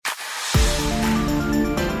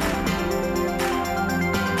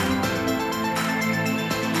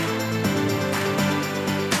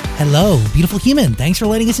Hello, beautiful human. Thanks for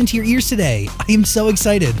letting us into your ears today. I am so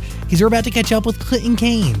excited because we're about to catch up with Clinton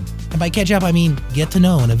Kane. And by catch up, I mean get to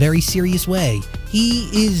know in a very serious way. He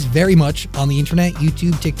is very much on the internet,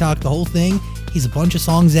 YouTube, TikTok, the whole thing. He's a bunch of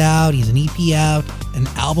songs out. He's an EP out, an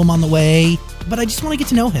album on the way. But I just want to get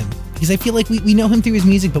to know him because I feel like we know him through his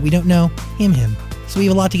music, but we don't know him. So we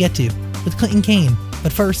have a lot to get to with Clinton Kane.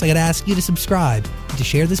 But first, I got to ask you to subscribe and to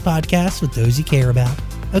share this podcast with those you care about.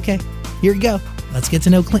 Okay, here we go. Let's get to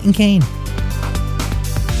know Clinton Kane.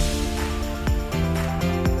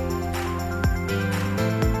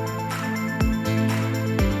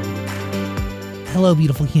 Hello,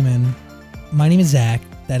 beautiful human. My name is Zach.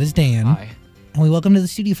 That is Dan. Hi. And we welcome to the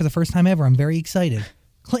studio for the first time ever. I'm very excited.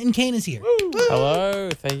 Clinton Kane is here. Woo. Hello.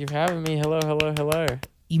 Thank you for having me. Hello.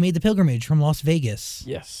 You made the pilgrimage from Las Vegas.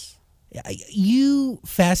 Yes. You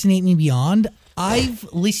fascinate me beyond. I've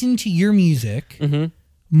listened to your music Mm-hmm.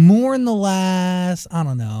 more in the last, I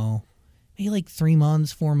don't know, maybe like 3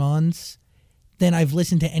 months, 4 months than I've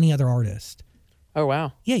listened to any other artist. Oh,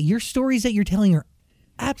 wow. Yeah, your stories that you're telling are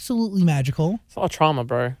absolutely magical. It's a lot of trauma,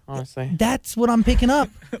 bro, honestly. That's what I'm picking up.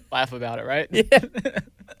 Laugh about it, right? Yeah.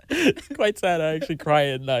 It's quite sad. I actually cry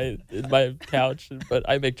at night in my couch, but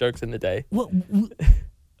I make jokes in the day. Well,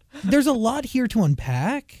 there's a lot here to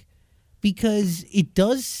unpack because it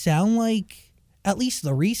does sound like, at least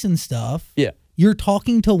the recent stuff, Yeah. you're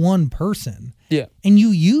talking to one person. Yeah. And you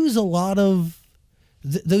use a lot of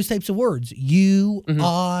those types of words. You, Mhm.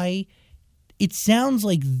 I. It sounds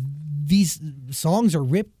like these songs are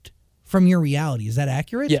ripped from your reality. Is that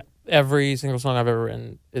accurate? Yeah. Every single song I've ever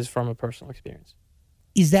written is from a personal experience.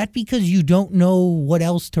 Is that because you don't know what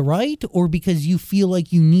else to write, or because you feel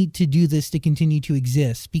like you need to do this to continue to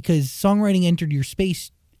exist? Because songwriting entered your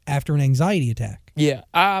space after an anxiety attack. Yeah.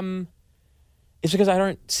 It's because I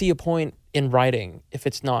don't see a point in writing if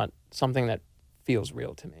it's not something that feels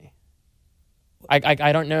real to me.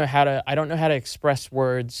 I don't know how to express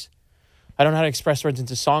words. I don't know how to express words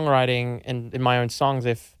into songwriting and in my own songs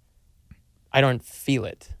if I don't feel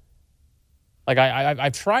it. Like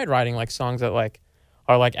I've tried writing like songs that like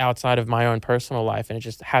are like outside of my own personal life, and it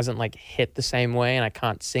just hasn't like hit the same way, and I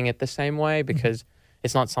can't sing it the same way because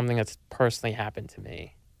it's not something that's personally happened to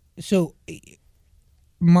me. So,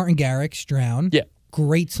 Martin Garrix, Drown. Yeah.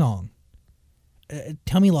 Great song.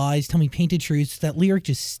 Tell Me Lies, Tell Me Painted Truths. That lyric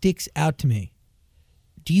just sticks out to me.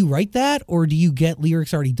 Do you write that, or do you get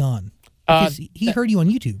lyrics already done? Because he heard you on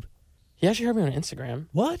YouTube. He actually heard me on Instagram.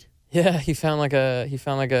 What? Yeah, he found like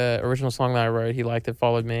a original song that I wrote. He liked it,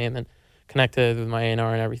 followed me, and then connected with my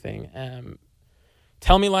A&R and everything.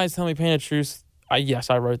 Tell Me Lies, Tell Me Painted Truths. Yes,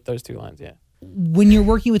 I wrote those 2 lines. Yeah. When you're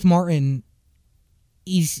working with Martin,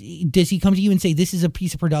 does he come to you and say, this is a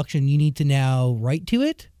piece of production, you need to now write to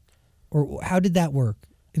it? Or how did that work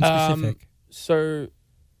in specific? So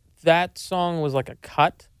that song was like a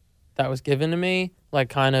cut that was given to me, like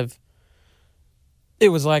kind of, it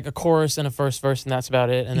was like a chorus and a first verse, and that's about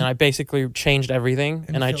it. And then I basically changed everything,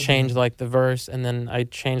 and I filled changed in. like the verse, and then I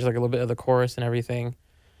changed like a little bit of the chorus and everything,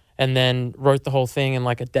 and then wrote the whole thing in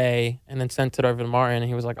like a day, and then sent it over to Martin, and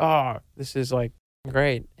he was like, "Oh, this is like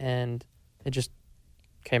great," and it just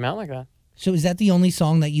came out like that. So is that the only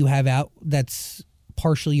song that you have out that's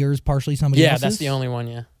partially yours, partially somebody else's? Yeah, that's the only one.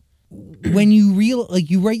 Yeah. When you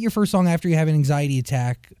you write your first song after you have an anxiety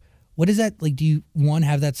attack, what is that like? Do you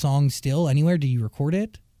have that song still anywhere? Do you record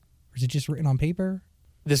it, or is it just written on paper?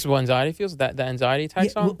 This is what anxiety feels. That the anxiety attack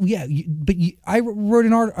song. I read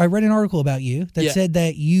an article about you that said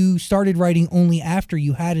that you started writing only after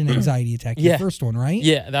you had an anxiety attack. Your first one, right?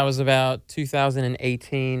 Yeah, that was about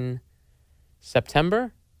 2018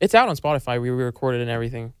 September. It's out on Spotify. We re-recorded and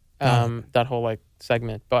everything. That whole like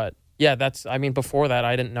segment, but yeah, before that,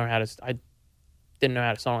 I didn't know how to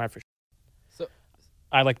songwrite for. So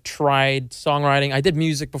I like tried songwriting. I did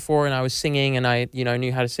music before, and I was singing, and I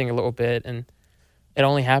knew how to sing a little bit, and it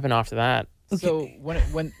only happened after that. Okay. So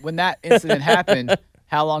when that incident happened,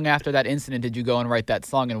 how long after that incident did you go and write that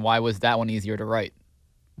song, and why was that one easier to write?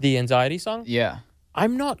 The anxiety song? Yeah.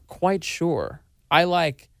 I'm not quite sure.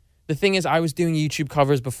 The thing is, I was doing YouTube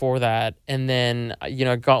covers before that, and then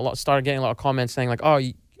started getting a lot of comments saying like, "Oh,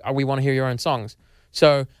 we want to hear your own songs."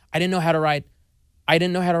 So I didn't know how to write. I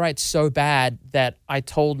didn't know how to write so bad that I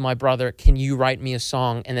told my brother, "Can you write me a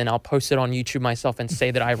song, and then I'll post it on YouTube myself and say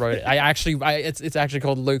that I wrote it." It's actually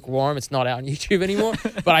called Lukewarm. It's not out on YouTube anymore,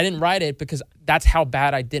 but I didn't write it because that's how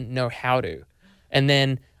bad I didn't know how to. And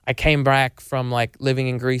then I came back from like living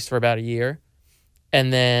in Greece for about a year,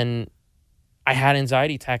 and then I had an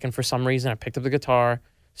anxiety attack, and for some reason I picked up the guitar,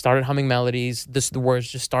 started humming melodies. The words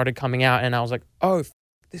just started coming out, and I was like, "Oh,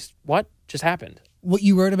 what just happened?" What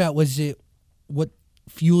you wrote about, was it what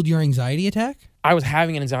fueled your anxiety attack I was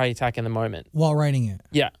having an anxiety attack in the moment. while writing it.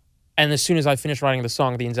 Yeah. And as soon as I finished writing the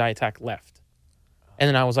song, the anxiety attack left. And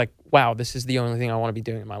then I was like, wow, this is the only thing I want to be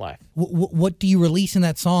doing in my life. What do you release in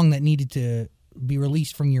that song that needed to be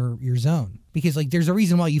released from your zone? Because like there's a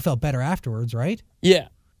reason why you felt better afterwards, right? Yeah.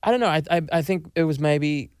 I don't know. I think it was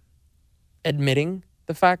maybe admitting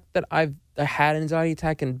the fact that I had an anxiety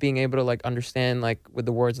attack and being able to like understand like with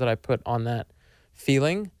the words that I put on that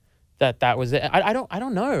feeling that was it. I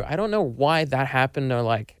don't know. I don't know why that happened or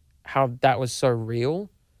like how that was so real,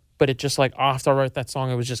 but it just like after I wrote that song,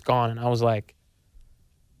 it was just gone. And I was like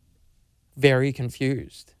very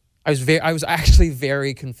confused. I was actually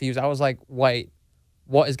very confused. I was like, wait,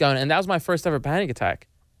 what is going on? And that was my first ever panic attack.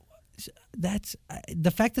 That's the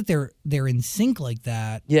fact that they're in sync like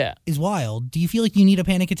that Yeah. is wild. Do you feel like you need a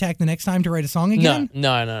panic attack the next time to write a song again?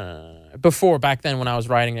 No. Before, back then when I was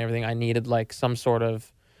writing and everything, I needed like some sort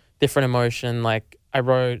of different emotion. Like I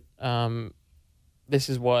wrote, this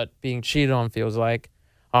is what being cheated on feels like,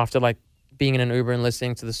 after like being in an Uber and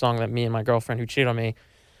listening to the song that me and my girlfriend who cheated on me,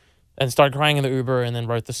 and started crying in the Uber, and then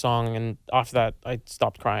wrote the song. And after that, I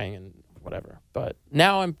stopped crying and whatever. But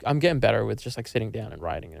now I'm getting better with just like sitting down and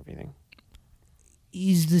writing and everything.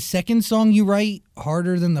 Is the second song you write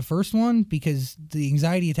harder than the first one? Because the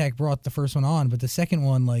anxiety attack brought the first one on, but the second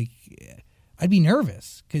one, like, I'd be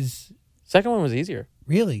nervous because Second one was easier.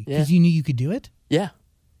 really, Yeah. because you knew you could do it. Yeah.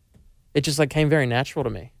 It just like came very natural to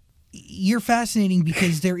me. You're fascinating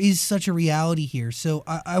because there is such a reality here. So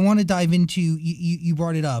I want to dive into you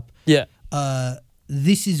brought it up. Yeah.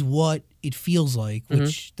 This is what it feels like,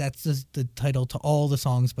 which that's the title to all the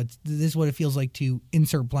songs, but this is what it feels like to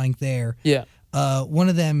insert blank there. Yeah. One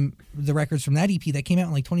of them, the records from that EP that came out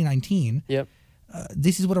in like 2019. Yep.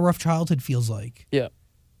 This is what a rough childhood feels like. Yeah.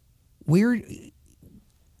 What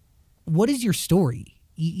is your story?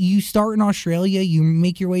 You start in Australia, you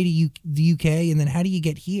make your way to the UK, and then how do you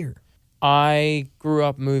get here? I grew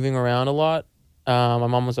up moving around a lot. My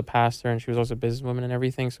mom was a pastor and she was also a businesswoman and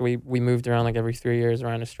everything. So we moved around like every 3 years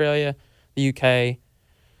around Australia, the UK,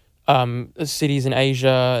 cities in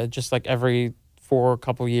Asia. Just like for a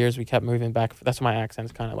couple of years, we kept moving back. That's why my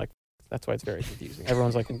accent's kind of like, that's why it's very confusing.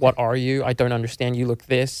 Everyone's like, what are you? I don't understand. You look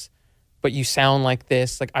this, but you sound like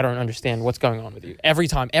this. Like, I don't understand what's going on with you. Every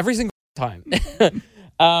single time.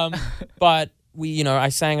 But I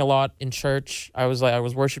sang a lot in church. I was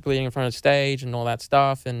worship leading in front of the stage and all that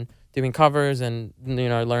stuff and doing covers and,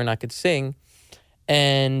 learn I could sing.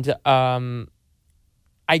 And, I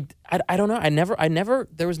don't know.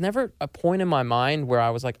 There was never a point in my mind where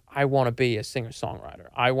I was like, I want to be a singer-songwriter.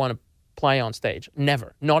 I want to play on stage.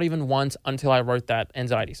 Never. Not even once until I wrote that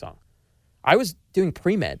anxiety song. I was doing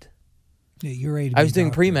pre-med. Yeah, you're ready to be I was a doing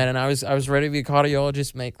doctor. pre-med and I was ready to be a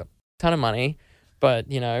cardiologist, make a ton of money. But,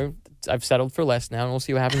 I've settled for less now and we'll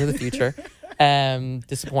see what happens in the future.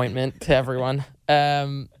 Disappointment to everyone.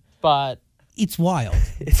 But It's wild.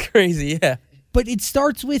 it's crazy, yeah. But it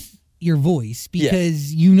starts with your voice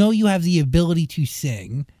because you have the ability to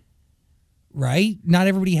sing, right? Not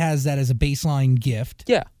everybody has that as a baseline gift.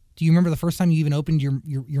 Yeah. Do you remember the first time you even opened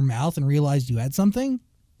your mouth and realized you had something?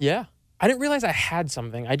 Yeah. I didn't realize I had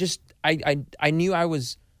something. I knew I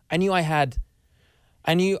was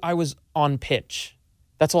on pitch.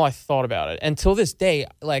 That's all I thought about it. And till this day,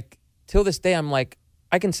 I'm like,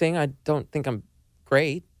 I can sing. I don't think I'm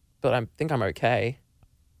great, but I think I'm okay.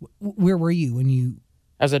 Where were you when you...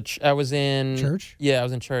 I was in... Church? Yeah, I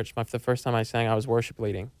was in church. The first time I sang, I was worship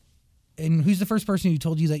leading. And who's the first person who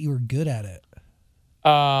told you that you were good at it?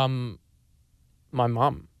 My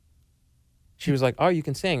mom. She was like, oh, you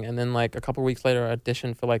can sing. And then like a couple weeks later, I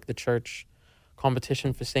auditioned for like the church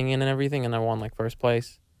competition for singing and everything. And I won like first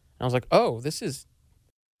place. And I was like, oh, this is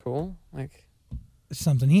cool. Like, There's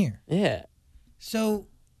something here. yeah. So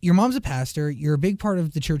your mom's a pastor. You're a big part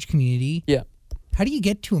of the church community. Yeah. How do you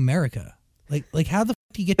get to America? Like how the f***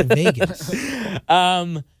 do you get to Vegas?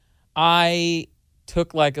 I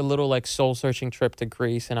took like a little like soul searching trip to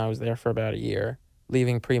Greece and I was there for about a year.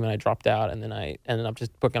 Leaving pre-med, I dropped out and then I ended up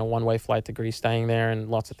just booking a one-way flight to Greece, staying there, and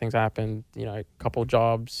lots of things happened, a couple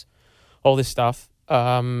jobs, all this stuff.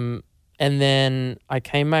 And then I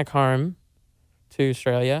came back home to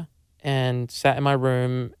Australia and sat in my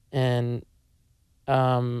room and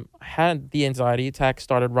I had the anxiety attack,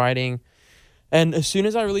 started writing. And as soon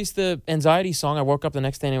as I released the anxiety song, I woke up the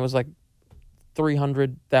next day and it was like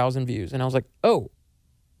 300,000 views. And I was like, oh,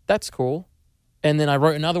 that's cool. And then I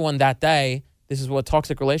wrote another one that day. This is what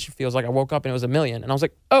toxic relationship feels like. I woke up and it was 1 million. And I was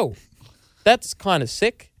like, oh, that's kind of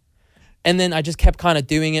sick. And then I just kept kind of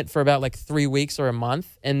doing it for about like 3 weeks or a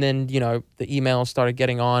month. And then, the emails started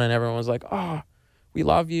getting on and everyone was like, oh, we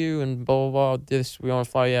love you and blah, blah, blah. We want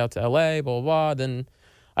to fly you out to LA, blah, blah, blah. Then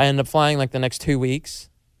I ended up flying like the next 2 weeks.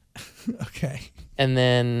 Okay. And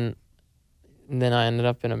then I ended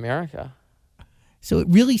up in America. So it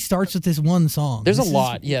really starts with this one song. There's a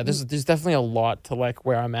lot. Yeah, there's definitely a lot to like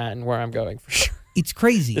where I'm at and where I'm going for sure. It's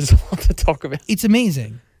crazy. There's a lot to talk about. It's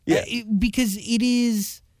amazing. Yeah. Because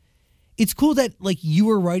it's cool that like you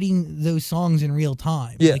were writing those songs in real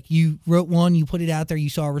time. Yeah. Like you wrote one, you put it out there, you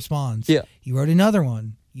saw a response. Yeah. You wrote another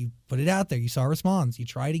one, you put it out there, you saw a response, you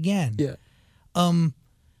try it again. Yeah.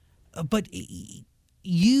 But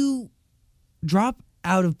you drop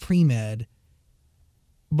out of pre-med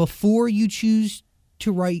before you choose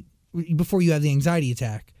to write, before you have the anxiety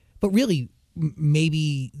attack. But really,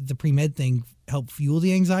 maybe the pre-med thing helped fuel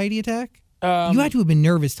the anxiety attack? You had to have been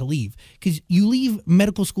nervous to leave, because you leave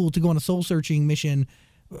medical school to go on a soul-searching mission,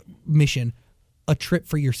 a trip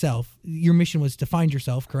for yourself. Your mission was to find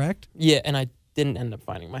yourself, correct? Yeah, and I didn't end up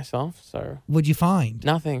finding myself, so... What'd you find?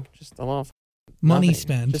 Nothing. Just a lot of... Money nothing.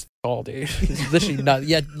 spent. Just all, dude. Literally,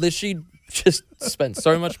 literally just spent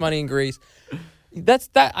so much money in Greece.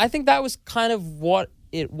 I think that was kind of what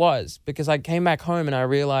it was, because I came back home and I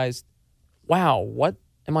realized, wow, what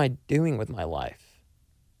am I doing with my life?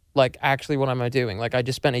 Like, actually, what am I doing? Like, I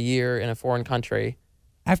just spent a year in a foreign country.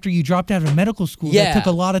 After you dropped out of medical school, Yeah, that took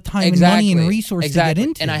a lot of time exactly, and money and resources to get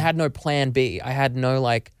into. And I had no plan B. I had no,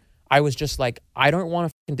 like, I was just like, I don't want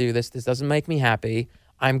to fucking do this. This doesn't make me happy.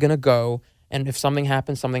 I'm going to go. And if something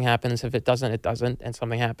happens, something happens. If it doesn't, it doesn't. And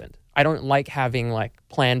something happened. I don't like having, like,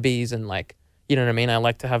 plan Bs and, like, you know what I mean? I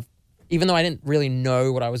like to have, even though I didn't really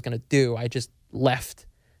know what I was going to do, I just left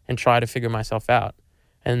and tried to figure myself out.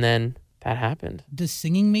 And then that happened. Does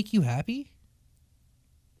singing make you happy?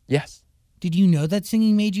 Yes. Did you know that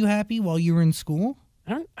singing made you happy while you were in school?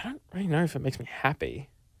 I don't really know if it makes me happy.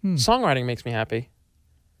 Songwriting makes me happy.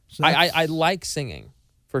 So I like singing,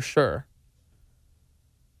 for sure.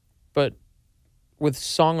 But with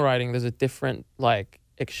songwriting, there's a different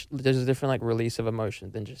release of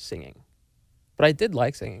emotion than just singing. But I did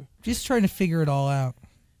like singing. just trying to figure it all out.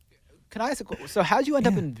 Can I ask so how'd you end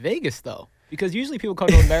up in Vegas, though? Because usually people come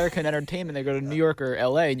to American entertainment, they go to New York or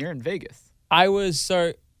L.A., and you're in Vegas.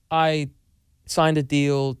 I signed a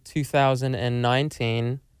deal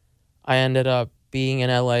 2019. I ended up being in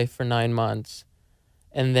LA for 9 months.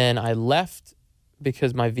 And then I left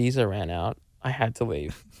because my visa ran out. I had to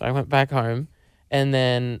leave. So I went back home and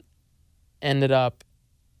then ended up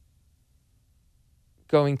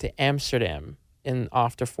going to Amsterdam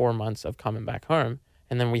after 4 months of coming back home.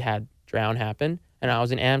 And then we had Drown happen. And I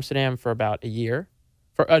was in Amsterdam for about a year.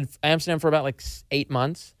 Amsterdam for about like 8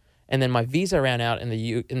 months. And then my visa ran out in the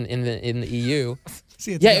EU.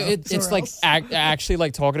 It's like actually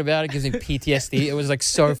like talking about it gives me PTSD. It was like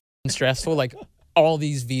so f***ing stressful, like all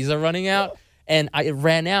these visa running out, and it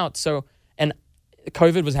ran out. So and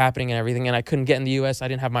COVID was happening and everything, and I couldn't get in the US. I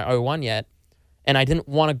didn't have my O1 yet, and I didn't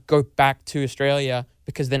want to go back to Australia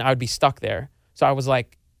because then I would be stuck there. So I was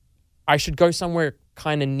like, I should go somewhere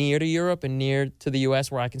kind of near to Europe and near to the US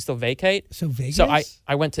where I can still vacate. So Vegas? So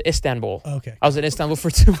I went to Istanbul. Okay. I was in Istanbul for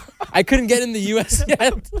 2 I couldn't get in the US yet.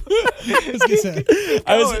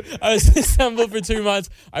 I was in Istanbul for 2 months.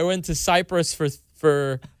 I went to Cyprus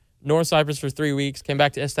for North Cyprus for 3 weeks, came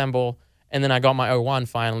back to Istanbul, and then I got my O1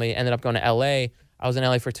 finally, ended up going to LA. I was in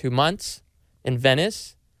LA for 2 months in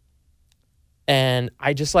Venice. And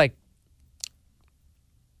I just like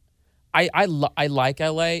I like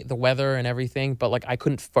LA, the weather and everything, but like I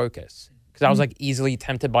couldn't focus because I was like easily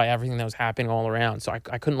tempted by everything that was happening all around. So I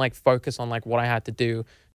couldn't like focus on like what I had to do,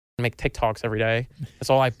 make TikToks every day. That's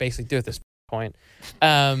all I basically do at this point.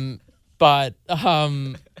 Yeah,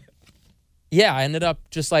 I ended up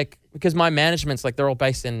just like, because my management's like, they're all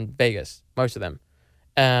based in Vegas, most of them.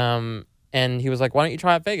 And he was like, why don't you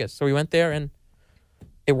try out Vegas? So we went there and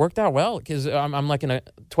it worked out well because I'm like in a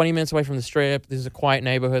 20 minutes away from the Strip. This is a quiet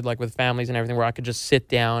neighborhood, like with families and everything, where I could just sit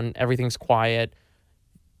down. Everything's quiet.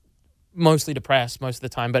 Mostly depressed most of the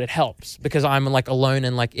time, but it helps because I'm like alone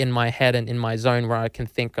and like in my head and in my zone where I can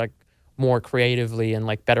think like more creatively and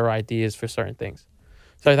like better ideas for certain things.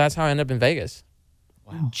 So that's how I ended up in Vegas.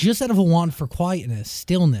 Wow. Just out of a want for quietness,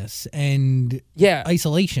 stillness, and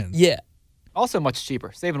isolation. Yeah. Also much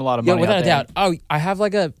cheaper, saving a lot of money. Yeah, without out a there. doubt. Oh, I have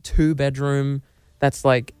like a 2-bedroom that's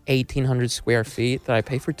like 1,800 square feet that I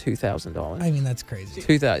pay for $2,000. I mean, that's crazy.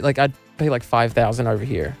 2,000. Like I'd pay like $5,000 over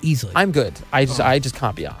here Easily. I'm good. I just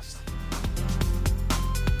can't be asked.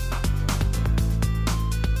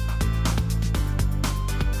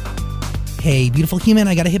 Hey, beautiful human,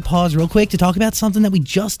 I gotta hit pause real quick to talk about something that we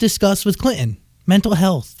just discussed with Clinton. mental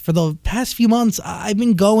health. For the past few months, I've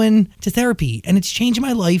been going to therapy, and it's changed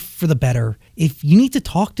my life for the better. If you need to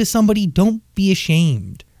talk to somebody, don't be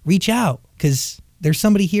ashamed. Reach out, because there's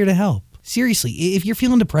somebody here to help. Seriously, if you're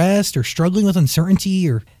feeling depressed or struggling with uncertainty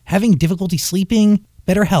or having difficulty sleeping,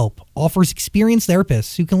 BetterHelp offers experienced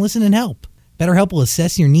therapists who can listen and help. BetterHelp will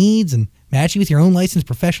assess your needs and match you with your own licensed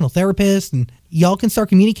professional therapist, and y'all can start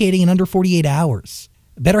communicating in under 48 hours.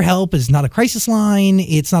 BetterHelp is not a crisis line.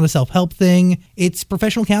 It's not a self-help thing. It's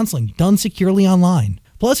professional counseling done securely online.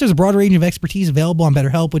 Plus, there's a broad range of expertise available on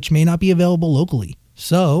BetterHelp, which may not be available locally.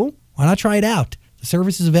 So, why not try it out? The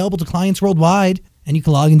service is available to clients worldwide, and you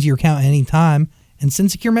can log into your account at any time and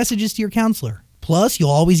send secure messages to your counselor. Plus,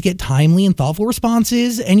 you'll always get timely and thoughtful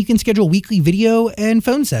responses, and you can schedule weekly video and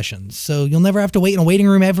phone sessions, so you'll never have to wait in a waiting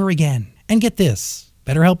room ever again. And get this,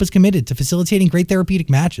 BetterHelp is committed to facilitating great therapeutic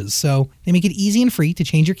matches, so they make it easy and free to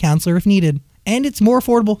change your counselor if needed. And it's more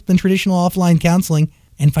affordable than traditional offline counseling,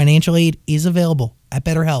 and financial aid is available at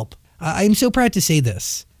BetterHelp. I'm so proud to say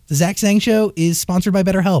this. The Zach Sang Show is sponsored by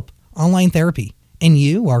BetterHelp, online therapy. And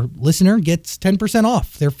you, our listener, gets 10%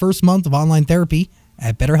 off their first month of online therapy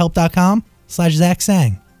at BetterHelp.com/Zach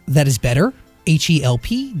Sang. That is better, HELP.com/Zach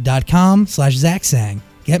Sang.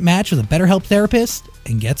 Get matched with a BetterHelp therapist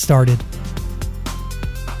and get started.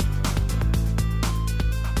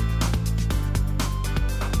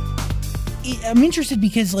 I'm interested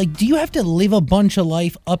because, like, do you have to live a bunch of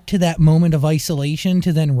life up to that moment of isolation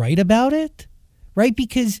to then write about it? Right?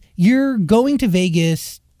 Because you're going to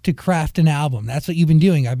Vegas to craft an album. That's what you've been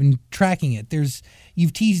doing. I've been tracking it.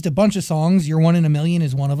 You've teased a bunch of songs. Your 1 in a Million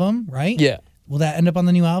is one of them, right? Yeah. Will that end up on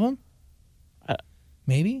the new album?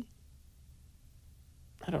 Maybe?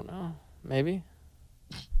 I don't know. Maybe.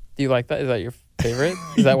 Do you like that? Is that your favorite?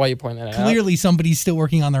 Is that why you point that out? Clearly somebody's still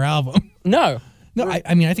working on their album. No. No,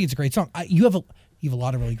 I mean, I think it's a great song. You have a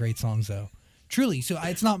lot of really great songs, though. Truly. So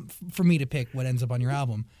it's not for me to pick what ends up on your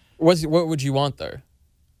album. What would you want, though?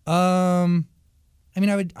 I mean,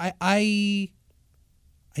 I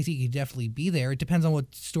think you'd definitely be there. It depends on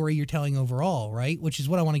what story you're telling overall, right? Which is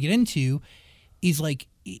what I want to get into, is like,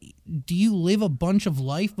 do you live a bunch of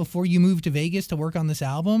life before you move to Vegas to work on this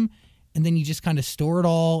album, and then you just kind of store it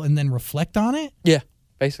all and then reflect on it? Yeah,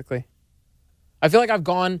 basically. I feel like I've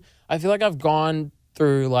gone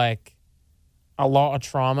through like a lot of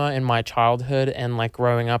trauma in my childhood and like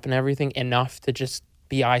growing up and everything enough to just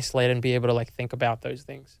be isolated and be able to like think about those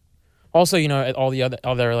things. Also, you know, all the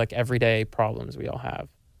other like everyday problems we all have.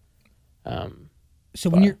 So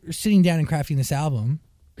when you're sitting down and crafting this album,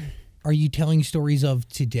 are you telling stories of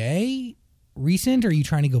today, recent, or are you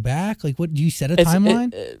trying to go back? Like, what do you set a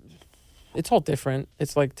timeline? It's all different.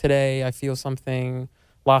 It's like today I feel something.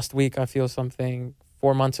 Last week I feel something.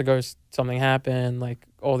 4 months ago something happened. Like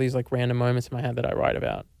all these like random moments in my head that I write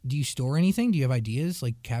about. Do you store anything? Do you have ideas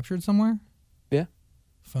like captured somewhere? Yeah.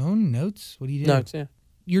 Phone, notes? What do you do? Notes, yeah.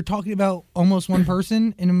 You're talking about almost one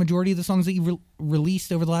person in a majority of the songs that you've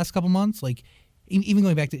released over the last couple months? Like, even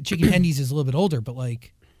going back to Chicken Tendies is a little bit older, but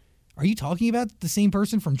like, are you talking about the same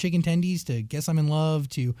person from Chicken Tendies to Guess I'm in Love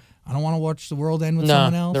to I Don't Want to Watch the World End with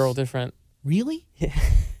Someone Else? They're all different. Really? Yeah.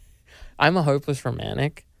 I'm a hopeless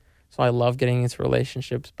romantic, so I love getting into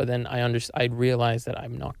relationships, but then I realize that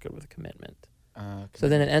I'm not good with commitment. So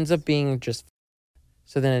then it ends up being just,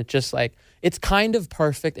 so then it just like, it's kind of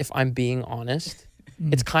perfect if I'm being honest.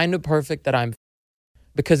 It's kind of perfect that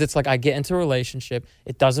because it's like I get into a relationship,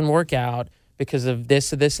 it doesn't work out because of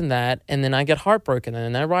this and that, and then I get heartbroken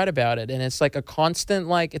and then I write about it, and it's like a constant,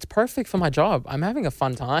 like, it's perfect for my job. I'm having a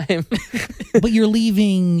fun time. But you're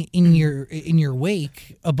leaving in your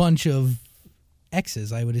wake a bunch of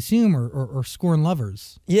exes, I would assume, or scorned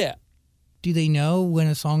lovers. Yeah. Do they know when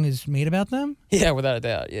a song is made about them? Yeah, without a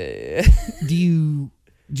doubt. Yeah. Do you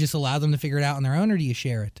just allow them to figure it out on their own, or do you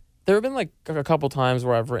share it? There have been like a couple times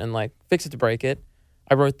where I've written like Fix It to Break It.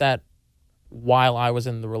 I wrote that while I was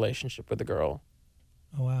in the relationship with the girl.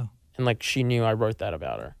 Oh wow. And like she knew I wrote that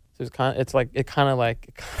about her. So it kind of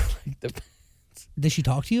like depends. Did she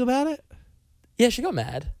talk to you about it? Yeah, she got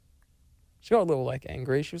mad. She got a little like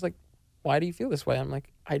angry. She was like, "Why do you feel this way?" I'm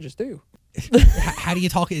like, "I just do." How do you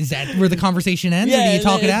talk? Is that where the conversation ends, or do you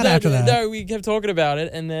talk it out after that? No, we kept talking about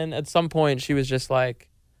it, and then at some point she was just like,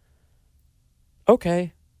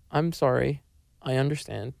 "Okay, I'm sorry. I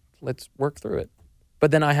understand. Let's work through it." But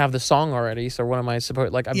then I have the song already, so what am I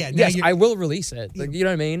supposed like? Yes, I will release it. Like, you know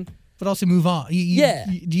what I mean? But also move on. Do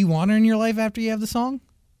you want her in your life after you have the song?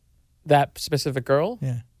 That specific girl?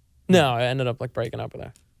 Yeah. No, I ended up like breaking up with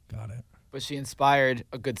her. Got it. But she inspired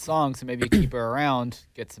a good song, so maybe keep her around,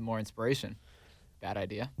 get some more inspiration. Bad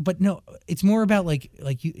idea. But no, it's more about like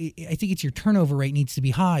you. I think it's your turnover rate needs to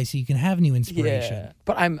be high so you can have new inspiration. Yeah.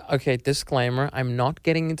 But okay, disclaimer, I'm not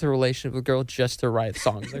getting into a relationship with a girl just to write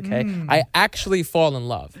songs, okay? I actually fall in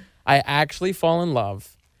love.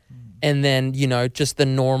 And then, just the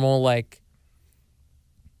normal, like...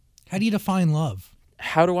 How do you define love?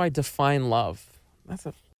 How do I define love? That's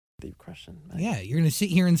a deep question. Yeah, you're going to sit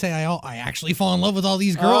here and say, I actually fall in love with all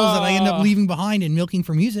these girls that I end up leaving behind and milking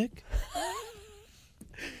for music.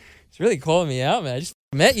 It's really calling me out, man. I just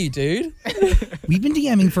met you, dude. We've been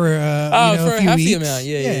DMing for for a few half weeks. the amount.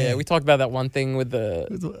 Yeah. We talked about that one thing with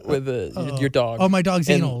your dog. Oh, my dog's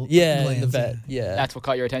anal. In the glands, vet. Yeah. That's what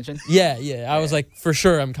caught your attention? Yeah. I was like, for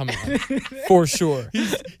sure, I'm coming on. For sure.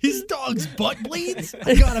 His dog's butt bleeds.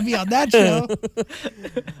 I gotta be on that show.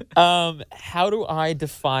 How do I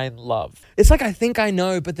define love? It's like I think I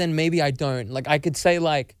know, but then maybe I don't. Like I could say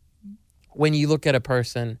like when you look at a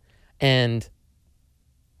person and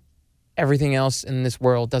everything else in this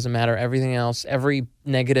world doesn't matter. Everything else, every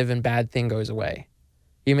negative and bad thing goes away.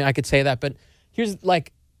 You mean I could say that, but here's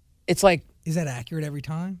like, it's like... Is that accurate every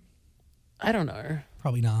time? I don't know.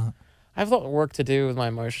 Probably not. I have a lot of work to do with my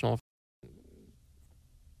emotional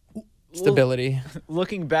stability.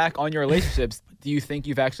 Looking back on your relationships, do you think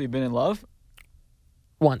you've actually been in love?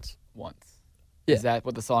 Once. Yeah. Is that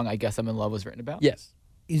what the song I Guess I'm in Love was written about? Yes.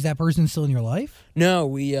 Is that person still in your life? No,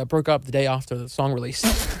 we broke up the day after the song release.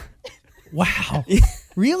 Wow.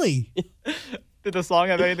 Really? Did the song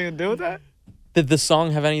have anything to do with that? Did the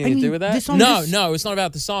song have anything to do with that? No, no, it's not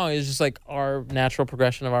about the song. It's just like our natural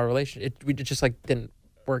progression of our relationship. It just like didn't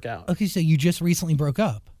work out. Okay, so you just recently broke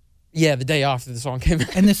up. Yeah, the day after the song came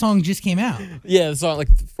out. And the song just came out. Yeah, the song like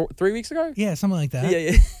 3 weeks ago? Yeah, something like that.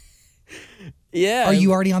 Yeah. Yeah. Are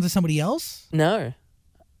you already onto somebody else? No.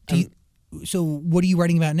 So what are you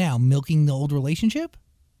writing about now? Milking the old relationship?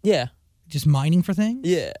 Yeah. Just mining for things?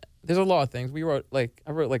 Yeah. There's a lot of things. I wrote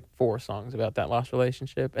like 4 songs about that last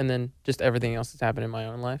relationship and then just everything else that's happened in my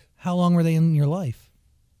own life. How long were they in your life?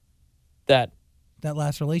 That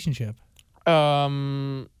last relationship?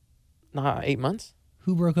 8 months.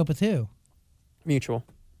 Who broke up with who? Mutual.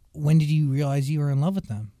 When did you realize you were in love with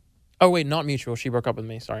them? Oh, wait, not mutual. She broke up with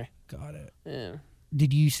me. Sorry. Got it. Yeah.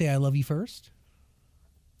 Did you say I love you first?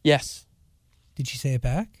 Yes. Did she say it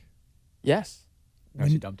back? Yes. No,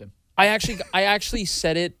 she dumped him. I actually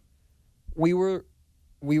said it. We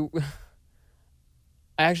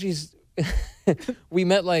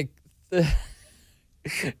met like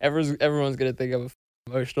everyone's gonna think I'm a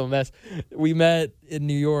emotional mess. We met in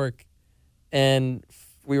New York, and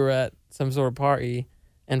we were at some sort of party,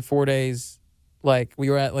 and 4 days, like we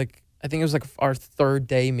were at like I think it was like our 3rd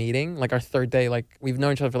day meeting, like our 3rd day, like we've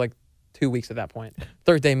known each other for like 2 weeks at that point.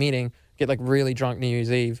 3rd day meeting, get like really drunk New Year's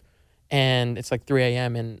Eve, and it's like 3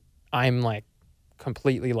 a.m. and I'm like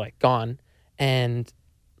completely like gone, and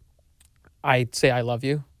I say I love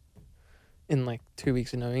you in like 2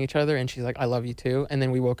 weeks of knowing each other, and she's like I love you too, and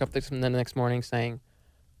then we woke up the next morning saying,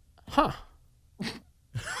 I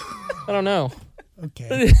don't know.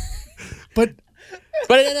 Okay. But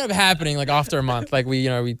it ended up happening like after a month. Like we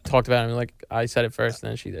talked about it, and like I said it first,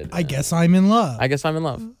 and then she did. I guess I'm in love. I guess I'm in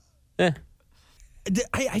love. Yeah.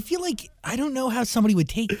 I feel like I don't know how somebody would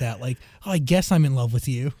take that. Like, I guess I'm in love with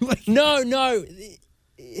you. Like, No.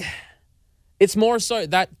 It's more so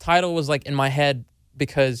that title was like in my head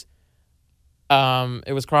because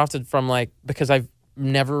it was crafted from like because I've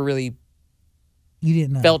never really you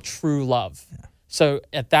didn't know. felt true love. Yeah. So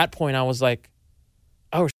at that point I was like,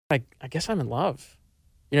 oh, I guess I'm in love.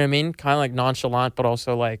 You know what I mean? Kind of like nonchalant, but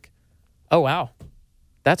also like, oh wow,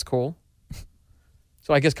 that's cool.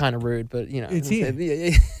 So I guess kind of rude, but you know. It's you.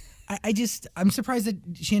 Yeah. I'm surprised that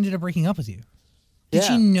she ended up breaking up with you. Did Yeah.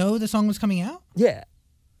 she know the song was coming out? Yeah.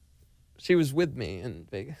 She was with me in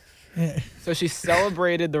Vegas. Yeah. So she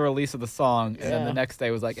celebrated the release of the song, and then Yeah. the next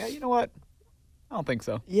day was like, "Yeah, you know what? I don't think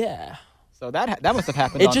so." Yeah. So that must have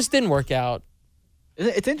happened. It just didn't work out.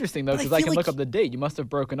 It's interesting though But I because I feel can like look up the date. You must have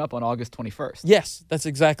broken up on August 21st. Yes, that's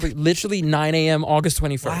exactly literally 9 a.m. August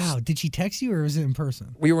 21st. Wow. Did she text you or was it in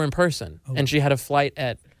person? We were in person, Oh. and she had a flight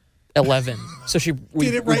at 11. So we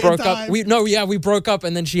Did it right in broke up. time. We broke up,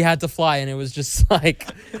 and then she had to fly, and it was just like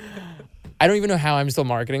I don't even know how I'm still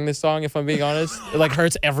marketing this song. If I'm being honest, it like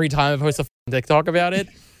hurts every time I post a TikTok about it,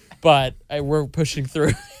 but we're pushing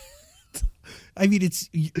through. I mean,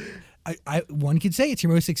 one could say it's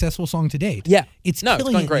your most successful song to date. Yeah, It's no, it's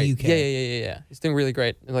killing going it great. in the UK. Yeah. It's doing really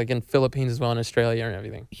great, like in Philippines as well, and Australia and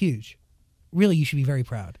everything. Huge. Really, you should be very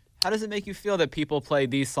proud. How does it make you feel that people play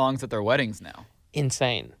these songs at their weddings now?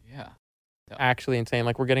 Insane. Yeah. Actually insane.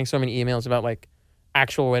 Like we're getting so many emails about like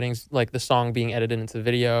actual weddings, like the song being edited into the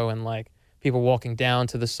video and like people walking down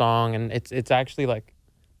to the song, and it's actually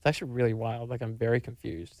really wild. Like, I'm very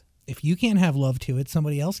confused. If you can't have love to it,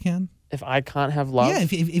 somebody else can. If I can't have love, Yeah,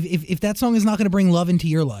 if that song is not going to bring love into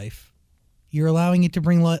your life, you're allowing it to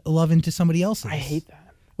bring love into somebody else's. I hate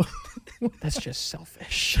that. That's just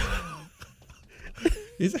selfish.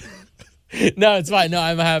 Is it? No, it's fine. No,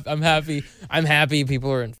 I'm happy. I'm happy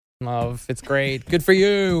people are in love. It's great. Good for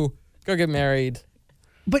you. Go get married.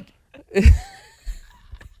 But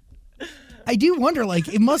I do wonder, like,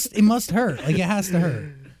 it must hurt. Like, it has to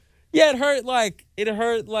hurt. Yeah, it hurt. Like,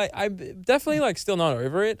 I'm definitely like still not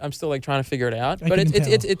over it. I'm still like trying to figure it out. I But can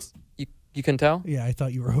it's you can tell. Yeah, I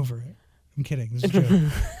thought you were over it. I'm kidding. This is a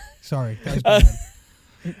joke. Sorry. That was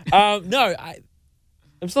bad. No,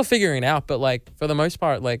 I'm still figuring it out. But like for the most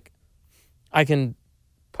part, like I can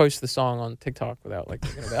post the song on TikTok without like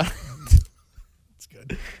thinking about it. That's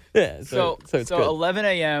good. Yeah. So it's good. 11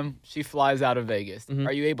 a.m. she flies out of Vegas. Mhm.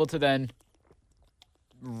 Are you able to then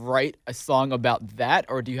write a song about that,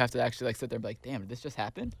 or do you have to actually like sit there and be like, damn, did this just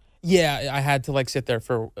happen? Yeah, I had to like sit there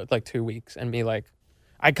for like 2 weeks and be like,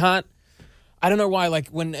 I don't know why. Like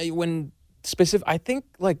when specific, I think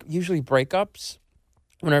like usually breakups,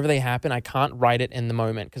 whenever they happen, I can't write it in the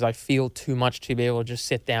moment because I feel too much to be able to just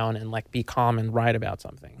sit down and like be calm and write about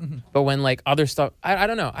something. Mm-hmm. But when like other stuff, I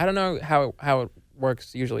don't know. I don't know how it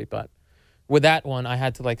works usually, but with that one, I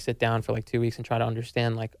had to like sit down for like 2 weeks and try to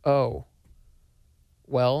understand like, oh,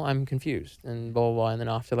 well, I'm confused and blah, blah, blah. And then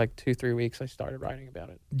after like 2-3 weeks, I started writing about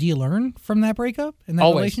it. Do you learn from that breakup and that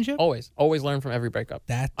relationship? Always learn from every breakup.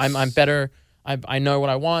 That's... I'm better. I know what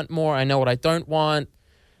I want more. I know what I don't want.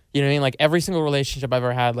 You know what I mean? Like every single relationship I've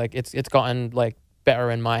ever had, like it's gotten like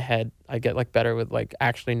better in my head. I get like better with like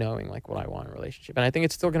actually knowing like what I want in a relationship. And I think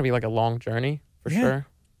it's still going to be like a long journey for sure.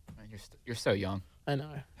 Man, you're so young. I know.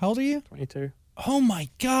 How old are you? 22. Oh my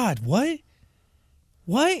God! What?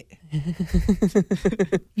 What?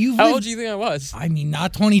 You've How lived... old do you think I was? I mean,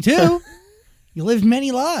 not 22. You lived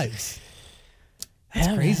many lives. That's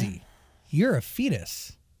Yeah, crazy. man. You're a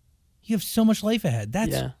fetus. You have so much life ahead.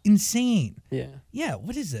 That's Yeah. insane. Yeah. Yeah,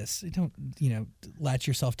 what is this? Don't, latch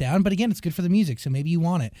yourself down. But again, it's good for the music, so maybe you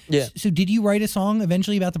want it. Yeah. So did you write a song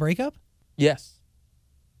eventually about the breakup? Yes.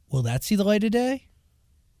 Will that see the light of day?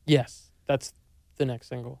 Yes. That's the next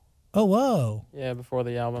single. Oh, whoa. Yeah, before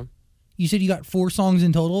the album. You said you got 4 songs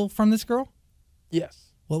in total from this girl?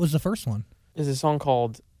 Yes. What was the first one? There's a song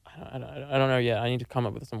called, I don't know yet. I need to come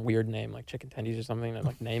up with some weird name, like Chicken Tendies or something, and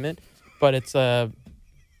like name it. But it's I'll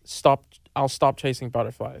Stop Chasing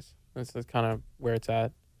Butterflies. That's kind of where it's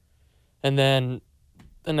at. And then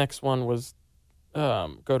the next one was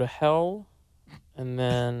Go to Hell. And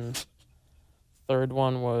then third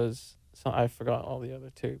one was, I forgot all the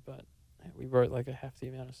other 2, but we wrote like a hefty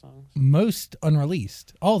amount of songs. Most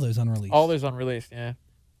unreleased. All those unreleased. All those unreleased, yeah.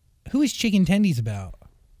 Who is Chicken Tendies about?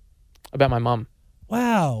 About my mom.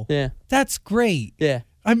 Wow. Yeah. That's great. Yeah.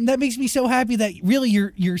 That makes me so happy that really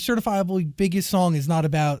your certifiable biggest song is not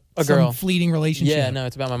about A some girl. fleeting relationship. Yeah, no,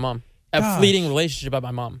 it's about my mom. A Gosh. fleeting relationship about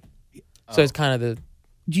my mom. So it's kind of the...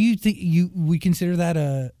 Do you think we consider that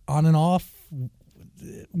a on and off,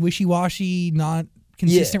 wishy-washy, not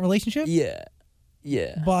consistent relationship? Yeah.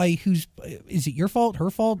 Yeah. By who's... Is it your fault,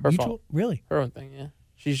 her fault, Her mutual? fault. Really? Her own thing, yeah.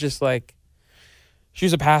 She's just like... She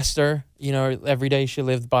was a pastor. You know, every day she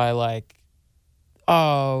lived by like...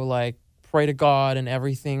 Oh, like... Pray to God and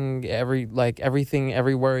everything, every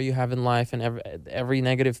worry you have in life and every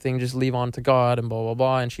negative thing, just leave on to God and blah, blah,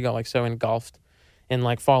 blah. And she got like so engulfed in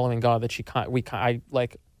like following God that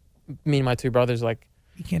me and my 2 brothers, like,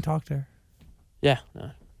 You can't talk to her. yeah,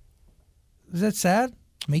 no. Is that sad?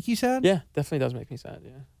 Make you sad? Yeah, definitely does make me sad.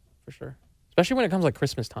 Yeah, for sure. Especially when it comes like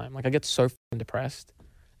Christmas time. Like I get so f***ing depressed.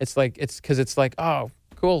 It's like, because it's like, oh,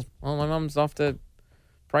 cool. Well, my mom's off to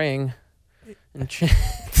praying and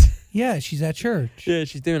Yeah, she's at church. yeah,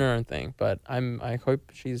 she's doing her own thing, but I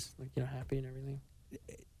hope she's like, happy and everything.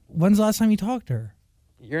 When's the last time you talked to her?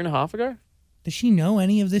 A year and a half ago? Does she know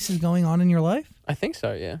any of this is going on in your life? I think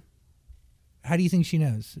so, yeah. How do you think she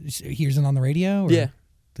knows? Hears it on the radio? Or Yeah.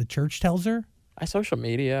 The church tells her? I social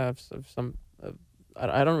media of some,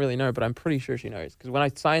 I don't really know, but I'm pretty sure she knows. Because when I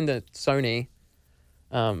signed at Sony,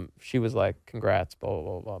 she was like, congrats, blah, blah,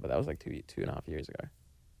 blah, blah. But that was like 2.5 years ago.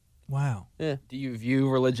 Wow. Yeah. Do you view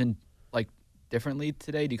religion like differently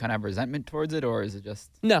today? Do you kind of have resentment towards it, or is it just...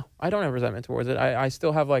 No, I don't have resentment towards it. I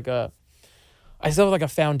still have like a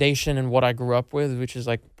foundation in what I grew up with, which is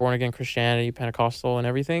like born again Christianity, Pentecostal and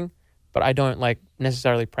everything. But I don't like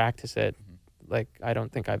necessarily practice it. Mm-hmm. Like I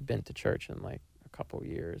don't think I've been to church in like a couple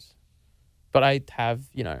years. But I have,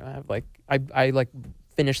 I like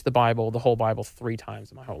finished the whole Bible 3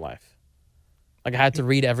 times in my whole life. Like I had to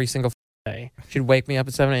read every single day. She'd wake me up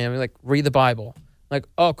at 7 a.m. and be like, read the Bible. Like,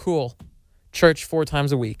 oh, cool. Church 4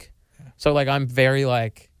 times a week. So, like, I'm very,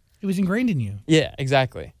 like... It was ingrained in you. Yeah,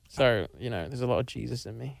 exactly. So, there's a lot of Jesus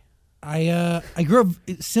in me. I grew up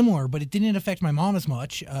similar, but it didn't affect my mom as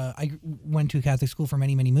much. I went to a Catholic school for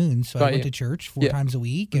many, many moons, so I went to church 4 times a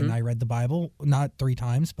week, and I read the Bible, not 3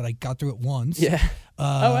 times, but I got through it once. Yeah.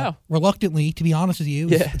 Oh, wow. Reluctantly, to be honest with you.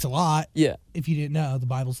 It's a lot. Yeah. If you didn't know, the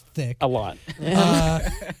Bible's thick. A lot. I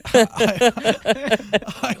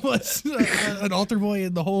was an altar boy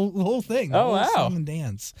in the whole thing. Oh, wow. Song and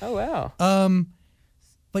dance. Oh, wow.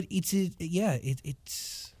 But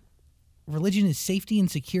it's religion is safety and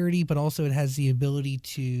security, but also it has the ability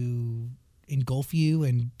to engulf you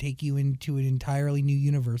and take you into an entirely new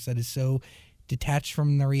universe that is so detached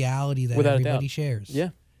from the reality that Without everybody shares.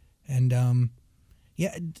 Yeah. And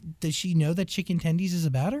does she know that Chicken Tendies is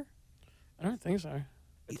about her? I don't think so.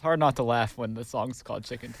 It's hard not to laugh when the song's called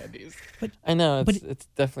Chicken Tendies. I know, it's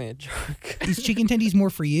definitely a joke. Is Chicken Tendies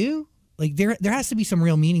more for you? Like there has to be some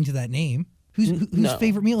real meaning to that name. Whose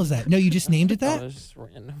favorite meal is that? No, you just named it that? Oh, it's just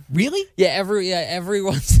random. Really? Yeah,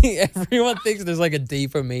 everyone thinks there's like a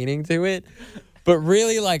deeper meaning to it. But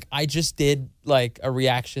really, like, I just did like a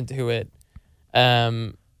reaction to it.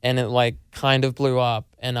 And it like kind of blew up.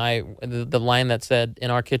 And the line that said,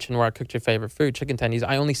 "In our kitchen where I cooked your favorite food, chicken tendies,"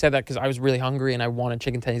 I only said that because I was really hungry and I wanted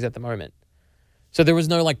chicken tendies at the moment. So there was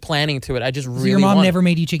no like planning to it. I just really your mom never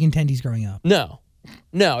made you chicken tendies growing up? No,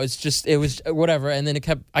 it was whatever. And then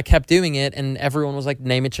I kept doing it, and everyone was like,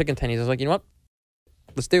 name it chicken tendies. I was like, you know what?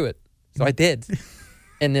 Let's do it. So I did.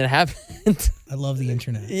 And it happened. I love the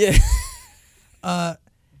internet. Yeah.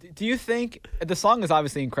 Do you think the song is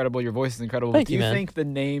obviously incredible? Your voice is incredible. Thank do you, you man. think the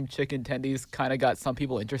name Chicken Tendies kind of got some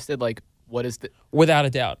people interested? Like, what is the... Without a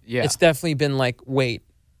doubt. Yeah. It's definitely been like, wait,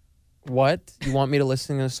 what? You want me to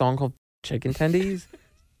listen to a song called Chicken Tendies?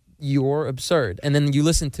 You're absurd. And then you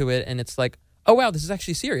listen to it, and it's like, oh, wow, this is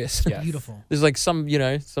actually serious. Yes. Beautiful. There's like some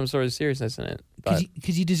sort of seriousness in it.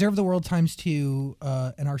 Because you deserve the world times 2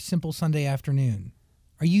 in our simple Sunday afternoon.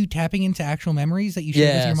 Are you tapping into actual memories that you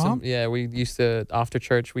shared with your mom? We used to, after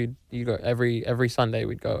church, you go every Sunday,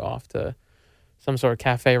 we'd go off to some sort of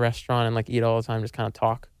cafe restaurant and like eat all the time, just kind of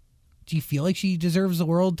talk. Do you feel like she deserves the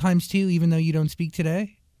world times 2 even though you don't speak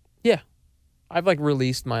today? Yeah. I've like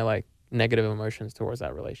released my like negative emotions towards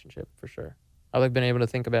that relationship for sure. I've like been able to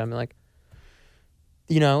think about it and be like,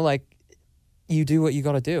 like, you do what you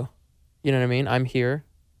got to do. You know what I mean? I'm here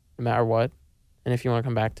no matter what. And if you want to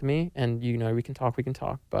come back to me and, we can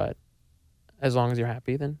talk. But as long as you're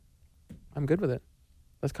happy, then I'm good with it.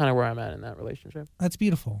 That's kind of where I'm at in that relationship. That's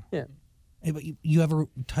beautiful. Yeah. Hey, but you have a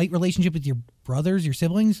tight relationship with your brothers, your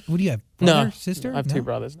siblings? What do you have? Brother, sister? I have 2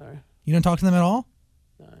 brothers, no. You don't talk to them at all?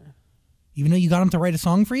 No. Even though you got them to write a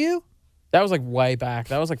song for you? That was like way back.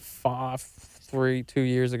 That was like 2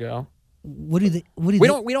 years ago. What do they? We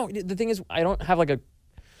don't. The thing is, I don't have like a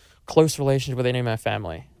close relationship with any of my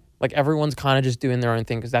family. Like everyone's kind of just doing their own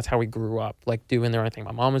thing because that's how we grew up. Like doing their own thing.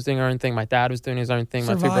 My mom was doing her own thing. My dad was doing his own thing.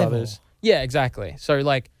 Survival. My 2 brothers. Yeah, exactly. So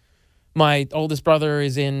like, my oldest brother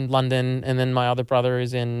is in London, and then my other brother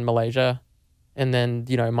is in Malaysia, and then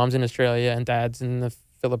mom's in Australia and dad's in the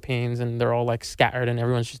Philippines, and they're all like scattered, and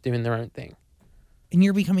everyone's just doing their own thing. And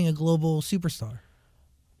you're becoming a global superstar.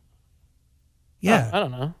 Yeah. I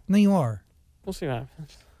don't know. No, you are. We'll see what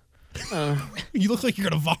happens. You look like you're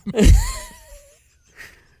going to vomit.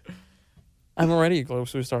 I'm already a global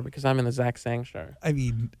superstar because I'm in the Zach Sang show. I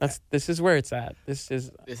mean... This is where it's at. This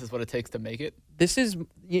is what it takes to make it?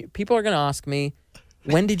 People are going to ask me,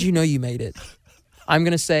 when did you know you made it? I'm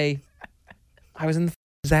going to say, I was in the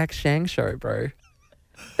Zach Sang show, bro.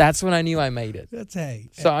 That's when I knew I made it. That's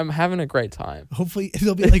So I'm having a great time. Hopefully,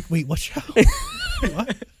 they'll be like, wait, what show?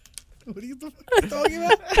 What? What are you talking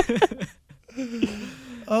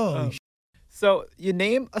about? So you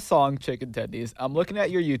name a song Chicken Tendies. I'm looking at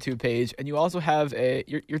your YouTube page, and you also have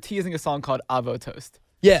you're teasing a song called Avo Toast.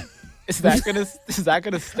 Yeah. Is that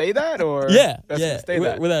gonna stay that or that's gonna stay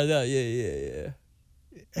that? Without a doubt, yeah.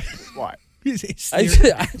 Why? I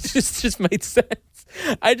just made sense.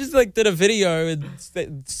 I just like did a video and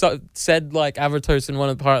said like Avo in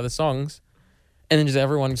one part of the songs. And then just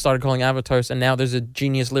everyone started calling Avo, and now there's a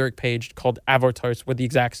genius lyric page called Avo with the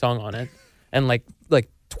exact song on it, and like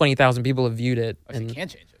 20,000 people have viewed it. So and you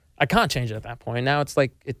can't change it. I can't change it at that point. Now it's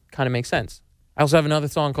like it kind of makes sense. I also have another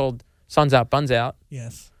song called "Sun's Out, Buns Out."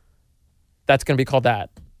 Yes, that's gonna be called that.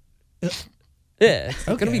 Yeah, it's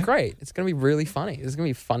gonna be Okay. great. It's gonna be really funny. It's gonna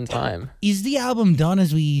be a fun time. Is the album done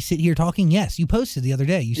as we sit here talking? Yes, you posted the other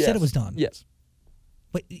day. You said it was done. Yes.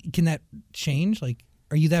 But can that change? Like,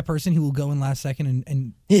 Are you that person who will go in last second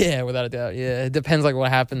and Yeah, without a doubt. Yeah, it depends like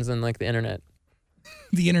what happens in like the internet.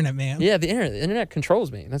 the internet, man? Yeah, the internet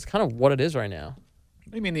controls me. That's kind of what it is right now.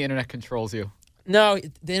 What do you mean the internet controls you? No,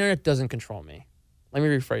 the internet doesn't control me. Let me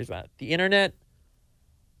rephrase that. The internet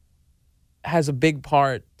has a big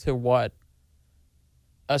part to what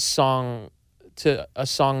a song's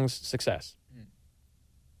success.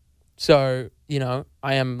 So,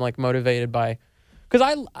 I am like motivated by, because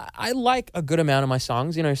I like a good amount of my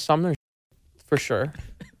songs. Some are for sure,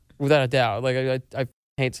 without a doubt. Like I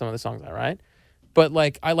hate some of the songs I write, but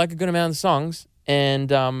like I like a good amount of the songs,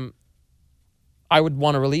 and I would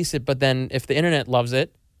want to release it. But then if the internet loves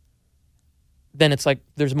it, then it's like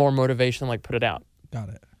there's more motivation to like put it out. Got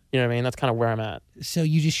it. You know what I mean? That's kind of where I'm at. So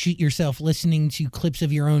you just shoot yourself listening to clips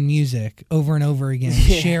of your own music over and over again,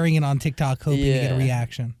 Yeah. sharing it on TikTok, hoping to get a Yeah.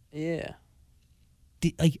 reaction. Yeah.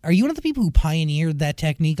 Are you one of the people who pioneered that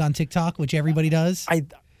technique on TikTok, which everybody does? I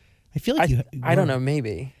feel like I don't know.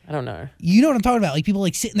 Maybe. I don't know. You know what I'm talking about? Like people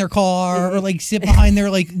like sit in their car or like sit behind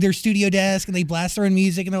their studio desk and they blast their own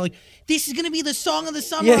music and they're like, "This is gonna be the song of the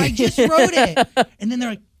summer. Yeah. I just wrote it." And then they're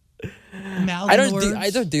like, mouthing the words. I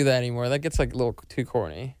don't do that anymore. That gets like a little too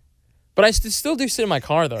corny. But I still do sit in my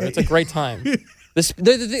car though. It's a great time.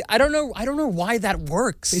 I don't know why that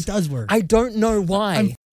works. It does work. I don't know why.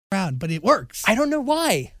 I'm around, but it works. I don't know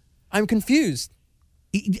why. I'm confused.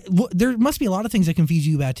 There must be a lot of things that confuse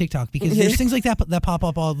you about TikTok because there's things like that pop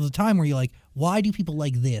up all the time where you're like, why do people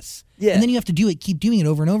like this? Yeah. And then you have to keep doing it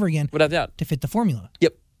over and over again Without doubt. to fit the formula.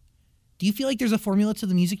 Yep. Do you feel like there's a formula to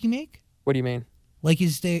the music you make? What do you mean? Like,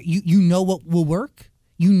 is there you know what will work?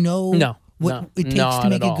 You know what it takes not to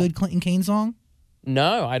make at a all. good Clinton Kane song?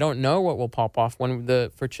 No, I don't know what will pop off.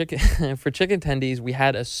 For chicken tendies, we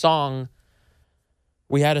had a song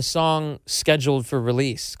scheduled for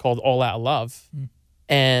release called All Out Love.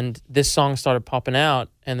 And this song started popping out,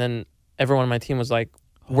 and then everyone on my team was like,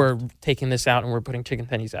 we're taking this out and we're putting chicken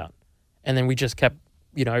tendies out. And then we just kept,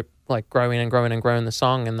 like growing and growing and growing the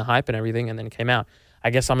song and the hype and everything, and then it came out. I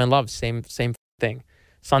Guess I'm in Love, same thing.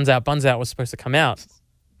 Suns Out, Buns Out was supposed to come out.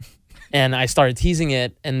 And I started teasing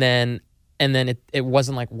it, and then it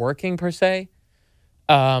wasn't like working per se.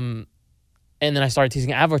 And then I started teasing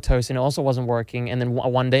Avotos, and it also wasn't working. And then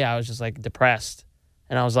one day I was just like depressed,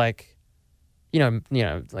 and I was like,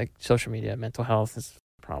 like social media, mental health is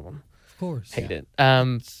a problem. Of course. Hate it.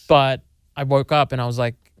 But I woke up and I was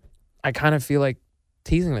like, I kind of feel like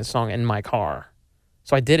teasing this song in my car.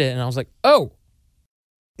 So I did it, and I was like, oh.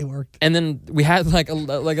 It worked. And then we had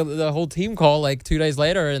the whole team call like 2 days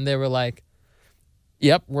later, and they were like,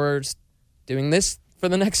 yep, we're doing this for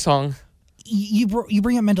the next song. You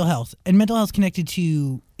bring up mental health, and mental health connected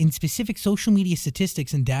to, in specific, social media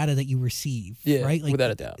statistics and data that you receive, Yeah, right? Like without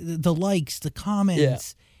a doubt. The likes, the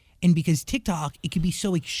comments, and because TikTok, it can be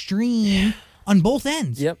so extreme on both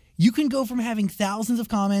ends. Yep. You can go from having thousands of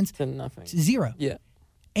comments To nothing. to zero. Yeah.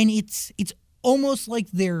 And it's almost like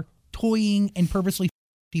they're toying and purposely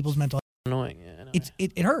people's mental health. Annoying. Yeah. I know.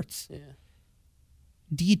 It hurts.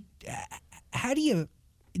 Yeah. How do you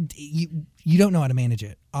don't know how to manage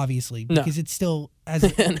it, obviously, No. because it's still as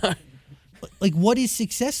No. like, what is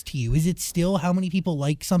success to you? Is it still how many people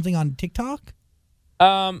like something on TikTok?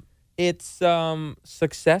 It's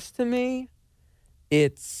success to me.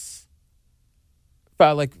 It's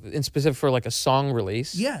like in specific for like a song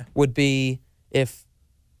release. Yeah. Would be if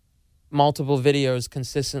multiple videos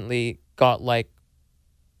consistently got like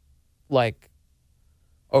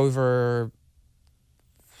over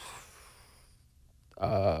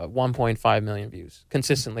 1.5 million views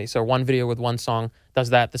consistently. So one video with one song does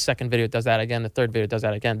that, the second video does that again, the third video does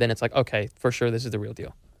that again. Then it's like, okay, for sure this is the real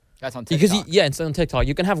deal. That's on TikTok. Because it's on TikTok.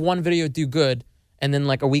 You can have one video do good, and then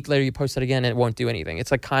like a week later you post it again and it won't do anything.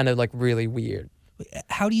 It's like kind of like really weird.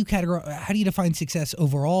 How do you define success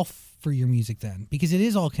overall for your music then? Because it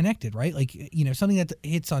is all connected, right? Like, something that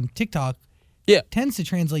hits on TikTok tends to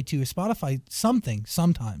translate to a Spotify something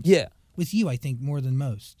sometimes. Yeah. With you, I think, more than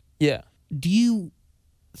most. Yeah. Do you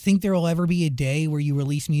think there will ever be a day where you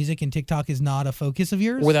release music and TikTok is not a focus of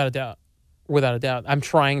yours? Without a doubt. Without a doubt. I'm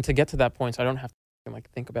trying to get to that point so I don't have to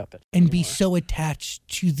think about that and anymore. be so attached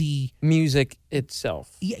to the music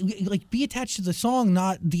itself. Yeah, like be attached to the song,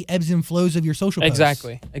 not the ebbs and flows of your social posts.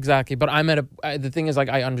 Exactly. But I'm at the thing is like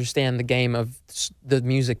I understand the game of the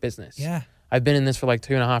music business. Yeah. I've been in this for like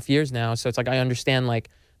 2.5 years now, so it's like I understand like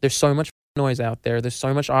there's so much noise out there. There's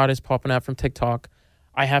so much artists popping out from TikTok.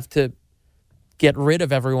 I have to get rid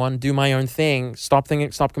of everyone, do my own thing, stop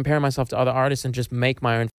comparing myself to other artists, and just make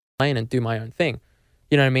my own lane and do my own thing.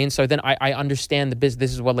 You know what I mean? So then I understand the business.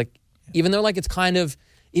 This is what like, even though it's kind of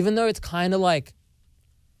like,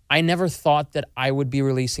 I never thought that I would be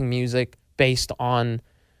releasing music based on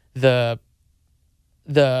the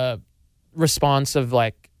response of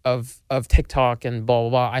like of TikTok and blah blah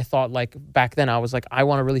blah. I thought like back then I was like, I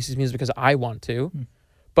want to release this music because I want to,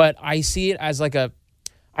 but I see it as like a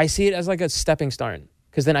stepping stone,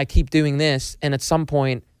 because then I keep doing this, and at some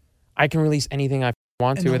point I can release anything I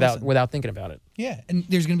want And to they'll listen. without thinking about it. Yeah, and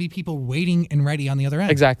there's going to be people waiting and ready on the other end.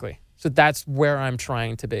 Exactly. So that's where I'm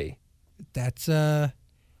trying to be. That's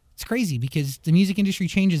it's crazy because the music industry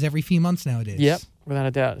changes every few months nowadays. Yep, without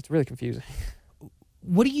a doubt. It's really confusing.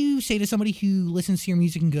 What do you say to somebody who listens to your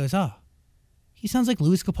music and goes, "Oh, he sounds like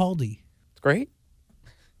Louis Capaldi"? It's great.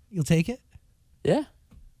 You'll take it? Yeah,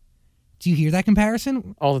 Do you hear that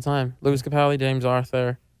comparison? all the time. Louis Capaldi, James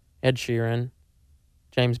Arthur, Ed Sheeran,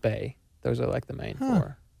 James Bay. Those are like the main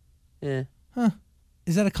four. Yeah.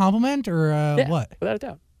 Is that a compliment or Yeah, what? without a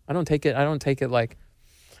doubt. I don't take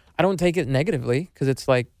it negatively, because it's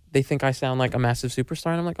like they think I sound like a massive superstar,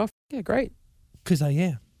 and I'm like, oh, yeah, great. Because I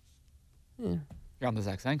am. Yeah. You're on the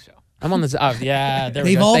Zach Sang show. I'm on this. Oh, yeah, there we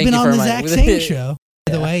They've go. all Thank been you on for the my- Zach Sang show.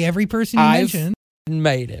 By the Yeah. way, every person you I've- mentioned.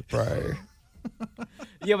 Made it, bro.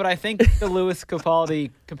 Yeah, but I think the Louis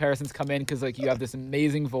Capaldi comparisons come in because like you have this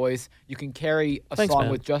amazing voice. You can carry a Thanks, song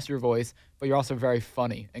man. with just your voice, but you're also very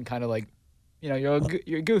funny and kind of like,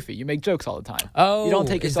 you're goofy. You make jokes all the time. Oh, You don't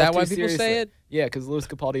take is yourself that why too people say seriously. it? Yeah, because Louis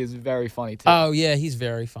Capaldi is very funny too. Oh, yeah, he's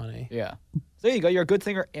very funny. Yeah. So there you go. You're a good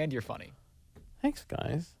singer and you're funny. Thanks,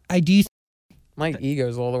 guys. I do. My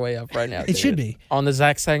ego's all the way up right now. It should dude. be. On the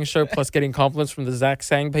Zach Sang show, plus getting compliments from the Zach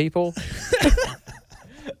Sang people.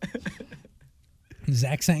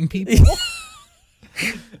 Zach Sang people.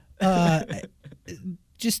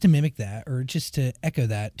 Just to mimic that, or just to echo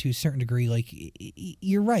that to a certain degree, like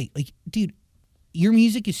you're right. Like, dude, your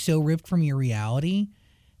music is so ripped from your reality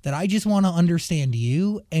that I just want to understand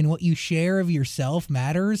you, and what you share of yourself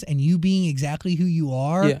matters, and you being exactly who you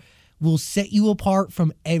are Yeah. will set you apart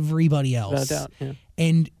from everybody else. Without a doubt. Yeah.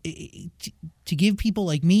 And to give people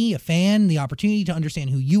like me, a fan, the opportunity to understand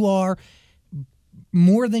who you are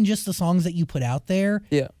more than just the songs that you put out there,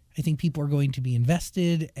 Yeah. I think people are going to be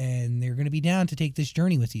invested and they're going to be down to take this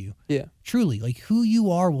journey with you. Yeah. Truly, like who you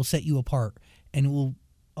are will set you apart and will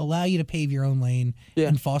allow you to pave your own lane Yeah.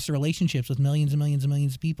 and foster relationships with millions and millions and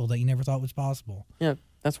millions of people that you never thought was possible. Yeah,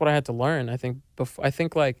 that's what I had to learn. I think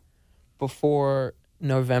before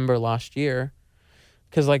November last year,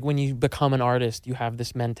 because like when you become an artist, you have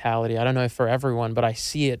this mentality. I don't know if for everyone, but I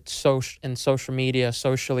see it in social media,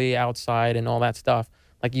 socially, outside, and all that stuff.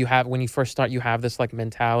 Like when you first start, you have this like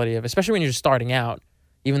mentality of, especially when you're just starting out,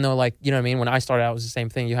 even though like, you know what I mean? When I started out, it was the same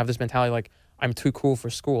thing. You have this mentality like, I'm too cool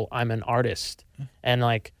for school. I'm an artist. And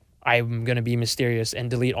like, I'm going to be mysterious and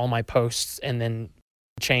delete all my posts and then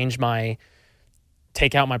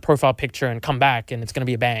take out my profile picture and come back and it's going to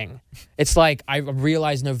be a bang. It's like I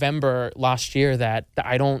realized November last year that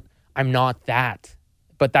I'm not that,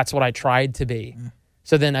 but that's what I tried to be.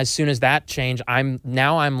 So then as soon as that changed, I'm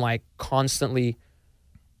like constantly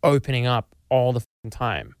opening up all the fucking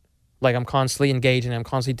time. Like I'm constantly engaging, I'm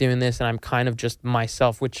constantly doing this, and I'm kind of just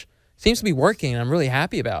myself, which seems to be working and I'm really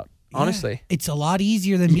happy about, honestly. Yeah. It's a lot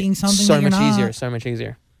easier than being something So that you're much not. easier, so much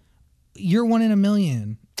easier. You're 1 in a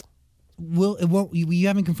million. You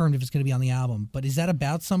haven't confirmed if it's going to be on the album, but is that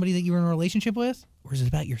about somebody that you were in a relationship with, or is it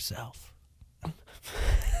about yourself? It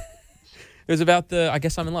was about I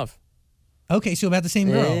guess I'm in love. Okay, so about the same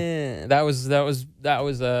girl. Yeah, that was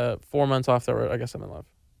 4 months after I guess I'm in love.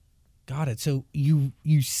 Got it. So you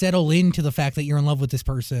settle into the fact that you're in love with this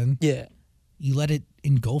person. Yeah. You let it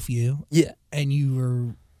engulf you. Yeah. And you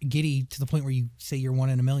were giddy to the point where you say you're 1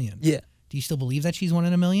 in a million. Yeah. Do you still believe that she's 1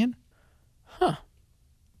 in a million? Huh.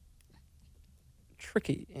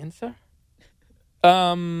 Tricky answer.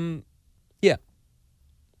 Yeah.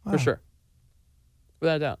 Wow. For sure.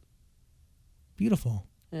 Without a doubt. Beautiful.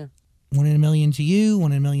 Yeah. 1 in a million to you,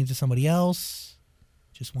 1 in a million to somebody else.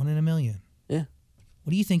 Just 1 in a million. Yeah.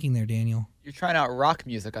 What are you thinking there, Daniel? You're trying out rock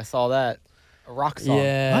music. I saw that. A rock song.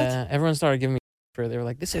 Yeah. Everyone started giving me for they were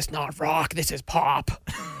like, this is not rock, this is pop.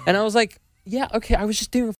 And I was like, yeah, okay, I was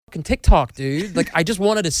just doing a fucking TikTok, dude. Like, I just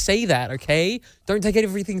wanted to say that, okay? Don't take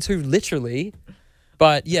everything too literally.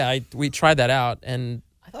 But yeah, we tried that out, and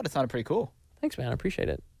I thought it sounded pretty cool. thanks, man. I appreciate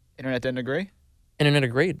it. Internet didn't agree. Internet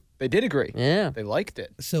agreed. They did agree. Yeah. They liked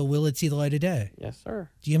it. So will it see the light of day? Yes, sir.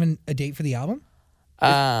 Do you have a date for the album?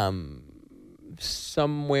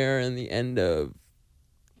 Somewhere in the end of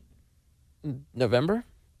November.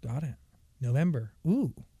 Got it. November.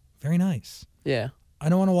 Ooh, very nice. Yeah. I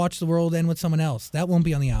don't want to watch the world end with someone else. That won't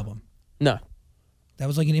be on the album. No. That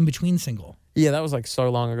was like an in-between single. Yeah, that was like so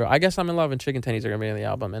long ago. I guess I'm in love and Chicken Tennies are gonna be on the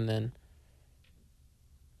album, and then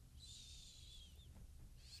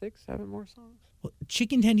 6, 7 more songs. Well,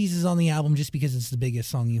 Chicken Tendies is on the album just because it's the biggest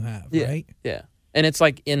song you have, Yeah. right? Yeah. And it's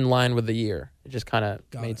like in line with the year. It just kind of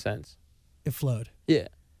Got made it. sense. It flowed. Yeah.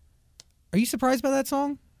 Are you surprised by that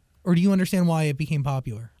song? Or do you understand why it became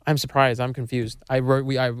popular? I'm surprised. I'm confused.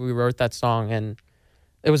 We wrote that song and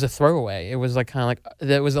it was a throwaway. It was like kind of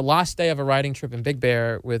like it was the last day of a writing trip in Big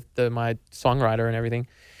Bear with my songwriter and everything.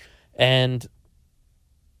 And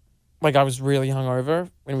like I was really hungover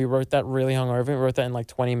when we wrote that. Really hungover. We wrote that in like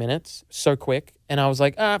 20 minutes, so quick. And I was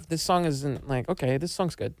like, this song isn't like okay. This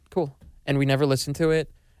song's good, cool. And we never listened to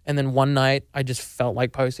it. And then one night, I just felt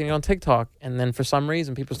like posting it on TikTok. And then for some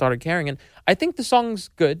reason, people started caring. And I think the song's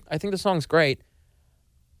good. I think the song's great.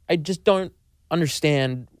 I just don't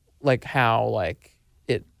understand like how like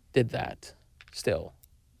it did that. Still,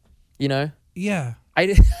 you know. Yeah.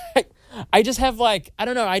 I just have like I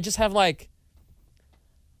don't know. I just have like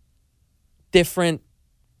different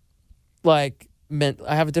like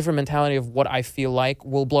I have a different mentality of what I feel like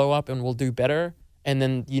will blow up and will do better, and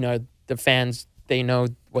then you know the fans, they know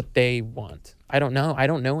what they want. I don't know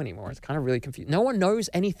anymore. It's kind of really confusing. No one knows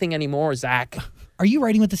anything anymore, Zach. Are you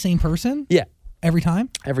writing with the same person? Yeah, Every time?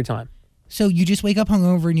 every time. So you just wake up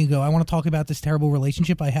hungover and you go, I want to talk about this terrible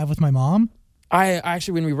relationship I have with my mom? I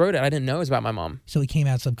actually, when we wrote it, I didn't know it was about my mom. So it came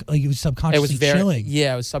out, it was subconsciously It was very chilling.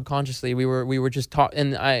 yeah. It was subconsciously. We were just taught,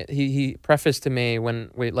 and he prefaced to me when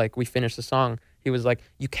we finished the song. He was like,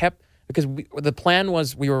 you kept because the plan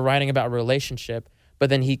was we were writing about a relationship, but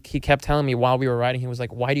then he kept telling me while we were writing, he was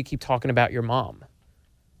like, why do you keep talking about your mom?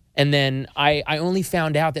 And then I only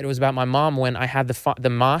found out that it was about my mom when I had the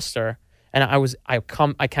master, and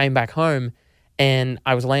I came back home, and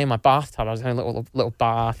I was laying in my bathtub. I was having a little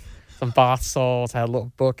bath. Some bath salts, had a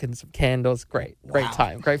little book and some candles. Great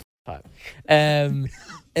time. And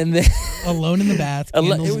then Alone in the bath,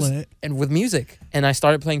 candles lit. and with music. And I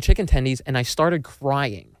started playing Chicken Tendies, and I started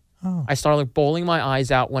crying. Oh. I started like bawling my eyes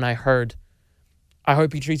out when I heard, "I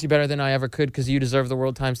hope he treats you better than I ever could, because you deserve the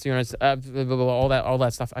world times 2." All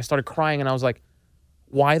that stuff. I started crying, and I was like,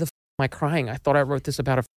 "Why the am I crying? I thought I wrote this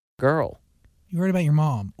about a girl." You wrote about your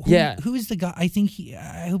mom. Yeah. Who is the guy?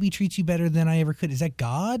 I hope he treats you better than I ever could. Is that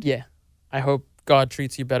God? Yeah. I hope God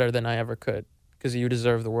treats you better than I ever could, because you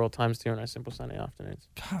deserve the world times 2 on our simple Sunday afternoons.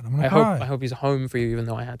 God, I'm gonna cry. I hope he's home for you, even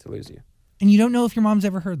though I had to lose you. And you don't know if your mom's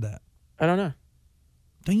ever heard that. I don't know.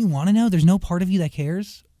 Don't you want to know? There's no part of you that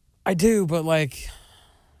cares. I do, but like,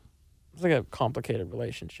 it's like a complicated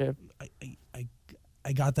relationship.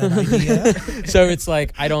 I got that idea. So it's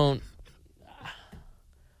like I don't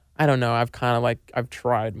know. I've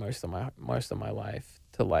tried most of my life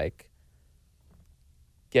to like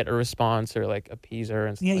get a response or like appease her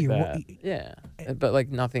and stuff like that. Yeah, but like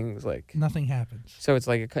nothing's like Nothing happens. So it's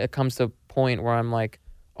like it comes to a point where I'm like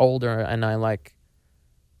older and I like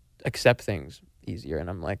accept things easier, and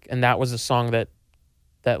I'm like, and that was a song that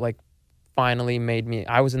like finally made me.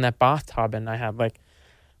 I was in that bathtub and I had like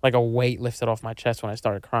a weight lifted off my chest when I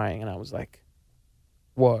started crying, and I was like,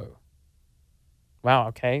 whoa. Wow,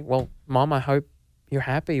 okay. Well, Mom, I hope you're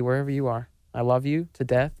happy wherever you are. I love you to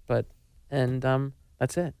death, and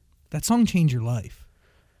that's it. That song changed your life.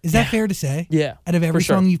 Is that fair to say? Yeah. Out of every for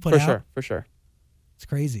sure. song you've put out? For sure. It's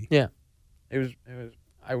crazy. Yeah. It was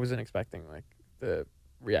I wasn't expecting like the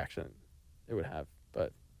reaction it would have,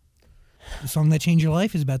 but The song that changed your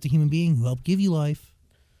life is about the human being who helped give you life.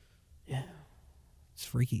 yeah. It's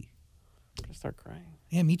freaky. I'm gonna start crying.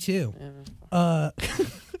 Yeah, me too. Yeah.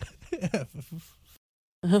 Yeah,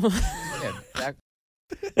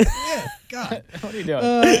 Yeah, God. what are you doing?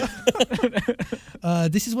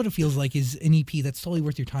 This Is What It Feels Like is an EP that's totally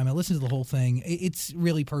worth your time. I listened to the whole thing. It's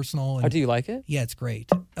really personal. And Oh, do you like it? yeah, it's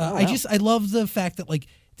great. wow. I love the fact that like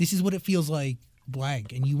this is what it feels like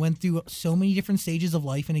blank, and you went through so many different stages of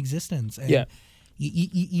life and existence. And Yeah.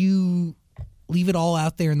 you leave it all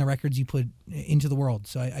out there in the records you put into the world.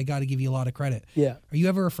 So I got to give you a lot of credit. Yeah. Are you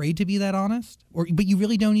ever afraid to be that honest, but you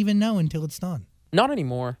really don't even know until it's done? Not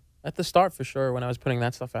anymore. At the start, for sure, when I was putting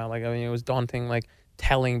that stuff out, like, I mean, it was daunting, like,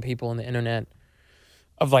 telling people on the internet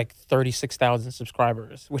of, like, 36,000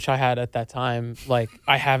 subscribers, which I had at that time. Like,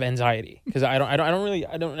 I have anxiety because I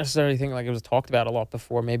don't necessarily think, like, it was talked about a lot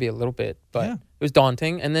before, maybe a little bit, but Yeah. it was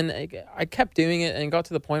daunting. And then I kept doing it, and it got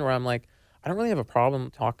to the point where I'm like, I don't really have a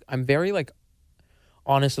problem I'm very, like,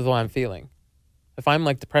 honest with what I'm feeling. If I'm,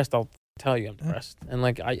 like, depressed, I'll tell you I'm depressed. And,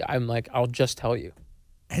 like, I'm like, I'll just tell you.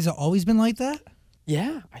 Has it always been like that?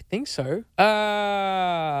 Yeah, I think so.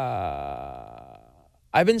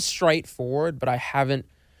 I've been straightforward, but I haven't.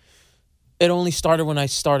 It only started when I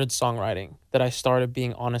started songwriting, that I started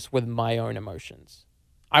being honest with my own emotions.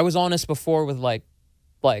 I was honest before with like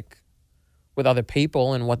with other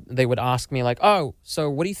people, and what they would ask me like, oh, so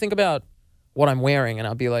what do you think about what I'm wearing? And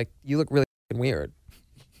I'll be like, you look really weird.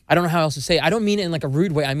 I don't know how else to say it. I don't mean it in like a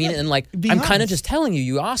rude way. I mean it in like, Be I'm kind of honest. just telling you,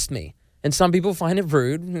 you asked me. And some people find it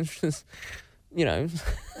rude. It's just, you know.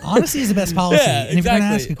 Honesty is the best policy. Yeah, and if you're going to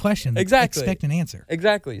exactly. ask a question, Exactly. expect an answer.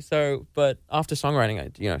 Exactly. So, but after songwriting,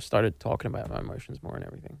 I, started talking about my emotions more and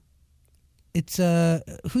everything. It's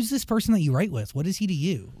who's this person that you write with? What is he to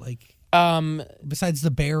you? Like, besides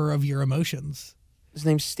the bearer of your emotions, His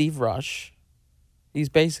name's Steve Rush. He's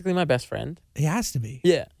basically my best friend. he has to be.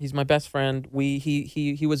 Yeah, he's my best friend.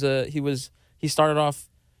 He started off,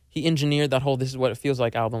 he engineered that whole "This Is What It Feels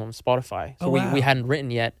Like" album on Spotify. So Oh, wow. we hadn't written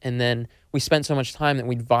yet, and then we spent so much time that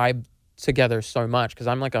we'd vibe together so much. Because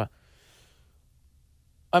I'm not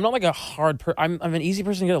like a hard I'm an easy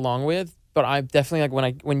person to get along with, but I'm definitely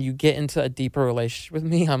like when you get into a deeper relationship with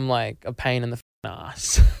me, I'm like a pain in the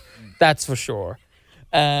ass. That's for sure.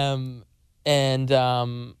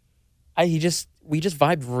 We just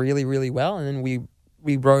vibed really, really well. And then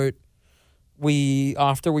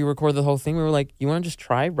after we recorded the whole thing, we were like, you want to just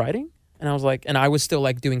try writing? And I was like, and I was still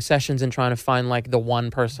like doing sessions and trying to find like the one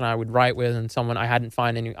person I would write with, and someone I hadn't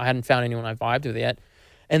found anyone I vibed with yet.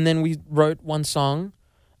 And then we wrote one song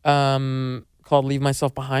called Leave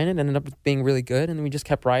Myself Behind. It ended up being really good. And then we just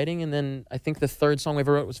kept writing. And then I think the third song we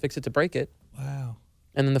ever wrote was Fix It to Break It. Wow.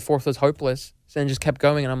 And then the fourth was Hopeless. So then just kept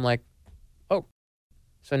going. And I'm like, oh,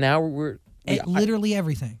 so now we're Literally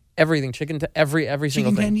everything. everything, every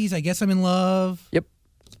single Chicken thing. tendies. I guess I'm in love.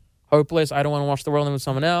 Hopeless. I don't want to watch the world end with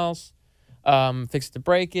someone else. Fix It to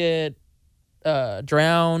Break It.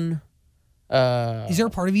 Drown. Is there a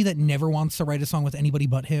part of you that never wants to write a song with anybody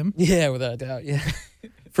but him? Yeah, without a doubt. Yeah,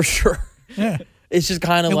 for sure. Yeah. It's just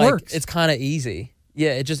kind of It like works. it's kind of easy.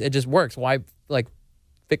 Yeah, it just works. Why like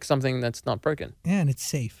fix something that's not broken? Yeah, and it's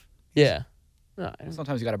safe. Yeah. No, I don't.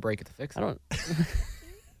 Sometimes you got to break it to fix it. I don't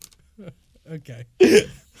Okay.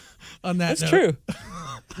 On that that's note. true.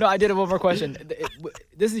 No, I did have one more question.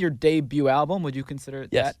 This is your debut album. Would you consider it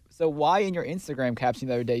Yes. that? So why in your Instagram caption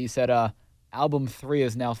the other day you said album 3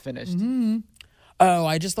 is now finished? Mm-hmm. Oh,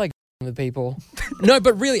 I just like with people. No,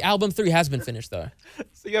 but really, album 3 has been finished though.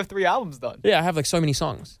 So you have 3 albums done. Yeah, I have like so many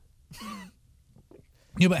songs.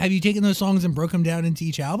 Yeah, but have you taken those songs and broke them down into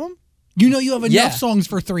each album? You know you have enough Yeah. songs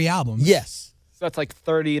for 3 albums. Yes. So that's like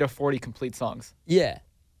 30 to 40 complete songs. Yeah.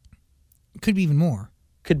 Could be even more.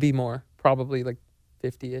 Could be more. Probably like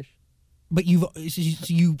 50-ish. But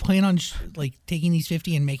you plan on like taking these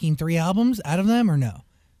 50 and making 3 albums out of them, or no?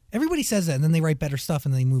 Everybody says that, and then they write better stuff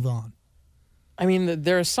and they move on. I mean,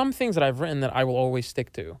 there are some things that I've written that I will always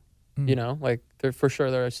stick to. You know, like for sure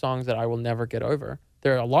there are songs that I will never get over.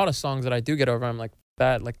 There are a lot of songs that I do get over. I'm like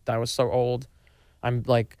that was so old. I'm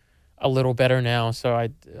like a little better now, so I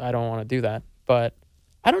don't want to do that. But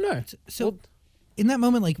I don't know. So in that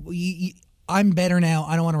moment, like I'm better now,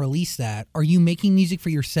 I don't want to release that. Are you making music for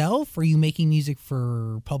yourself, or are you making music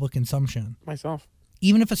for public consumption? Myself.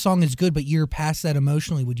 Even if a song is good, but you're past that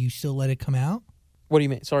emotionally, would you still let it come out? What do you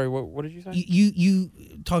mean? Sorry, what did you say? You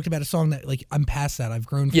talked about a song that like I'm past that, I've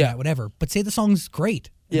grown from Yeah. that, whatever. But say the song's great,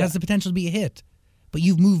 it Yeah. has the potential to be a hit, but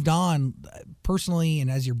you've moved on personally and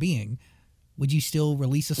as your being. Would you still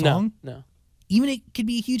release a song? No, Even it could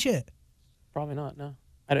be a huge hit, probably not. No,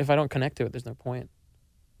 if I don't connect to it, there's no point.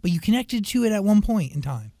 but you connected to it at one point in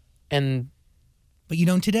time, And but you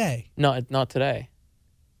don't today. not today.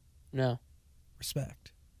 No,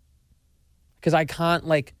 Respect. because I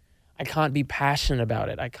can't be passionate about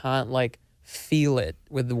it. I can't like feel it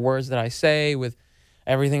with the words that I say, with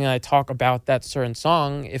everything that I talk about that certain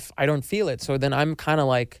song if I don't feel it. So then I'm kind of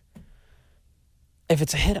like, if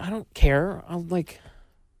it's a hit, I don't care. I'll like,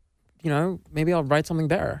 maybe I'll write something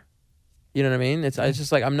better. You know what I mean? It's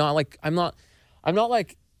just like I'm not like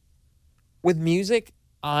with music.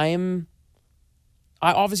 I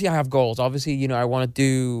obviously I have goals. Obviously, I want to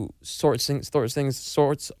do sorts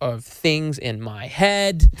of things in my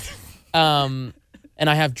head, and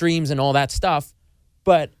I have dreams and all that stuff.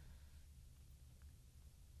 But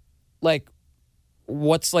like,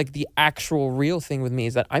 what's like the actual real thing with me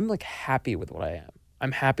is that I'm like happy with what I am.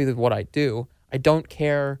 I'm happy with what I do. I don't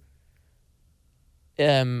care.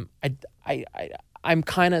 I'm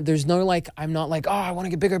kind of, there's no like, I'm not like, oh, I want to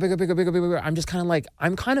get bigger. I'm just kind of like,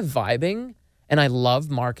 I'm kind of vibing, and I love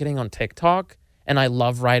marketing on TikTok, and I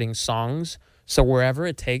love writing songs. So wherever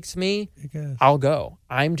it takes me, I'll go.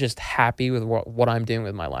 I'm just happy with what I'm doing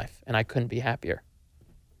with my life, and I couldn't be happier.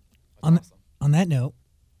 On that note,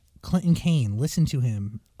 Clinton Kane, listen to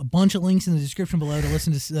him. A bunch of links in the description below to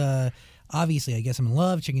listen to, obviously, I Guess I'm in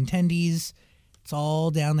Love, Chicken Tendies. It's all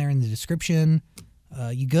down there in the description.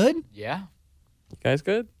 You good? Yeah. You guys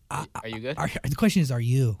good? Are you good? The question is, are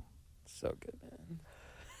you? So good, man.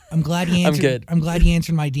 I'm glad you answered. good. I'm glad you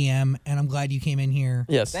answered my DM, and I'm glad you came in here.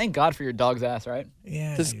 Yes. Thank God for your dog's ass, right?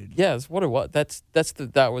 Yeah, Just, dude. yes. What it was.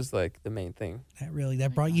 That was like the main thing.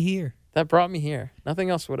 That brought you here. That brought me here. Nothing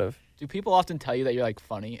else would have. Do people often tell you that you're like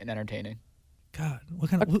funny and entertaining? God, what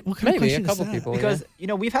kind of Maybe question a couple is that? people. Because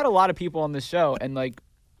we've had a lot of people on this show, and like,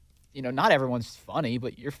 not everyone's funny,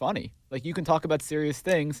 but you're funny. Like you can talk about serious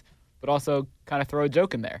things, but also kind of throw a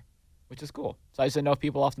joke in there, which is cool. So I just didn't know if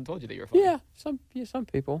people often told you that you were funny. Yeah, some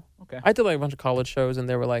people. Okay. I did like a bunch of college shows, and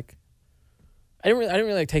they were like, I didn't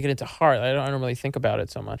really like take it into heart. I don't really think about it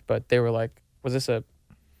so much, but they were like, was this a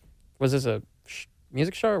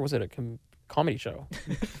music show or was it a comedy show?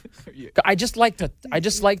 Yeah. I just like to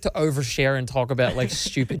overshare and talk about like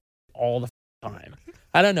stupid all the time.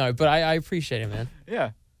 I don't know, but I appreciate it, man.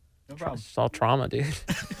 Yeah. No problem. It's all trauma, dude.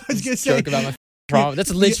 I was gonna say, Joke about my trauma.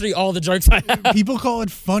 That's literally all the jokes I have. people call it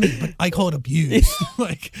funny, but I call it abuse.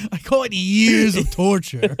 Like I call it years of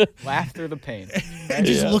torture. Laugh through the pain. And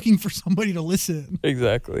just Yeah. looking for somebody to listen.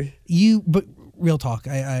 Exactly. But real talk,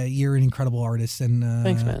 you're an incredible artist, and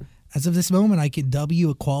Thanks, man. as of this moment, I could dub you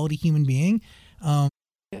a quality human being.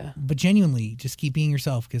 Yeah. But genuinely, just keep being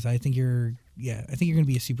yourself because I think you're going to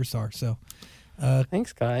be a superstar. So,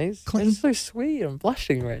 Thanks, guys. Clinton- It's so sweet. I'm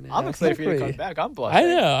blushing right now. I'm excited for you to Hopefully. come back. I'm blushing. I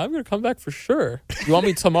know. I'm gonna come back for sure. You want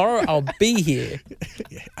me tomorrow? I'll be here.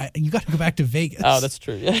 you got to go back to Vegas. Oh, that's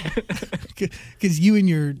true. Yeah. Because you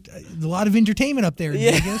and a lot of entertainment up there in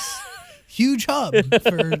Yeah. Vegas. Huge hub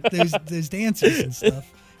for those dancers and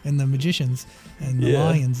stuff, and the magicians and the Yeah.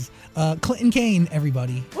 lions. Clinton Kane,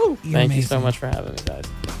 everybody. Woo, you're Thank you so amazing. much for having me, guys.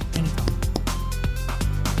 Anytime.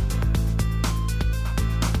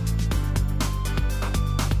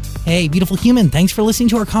 Hey, beautiful human, thanks for listening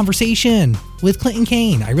to our conversation with Clinton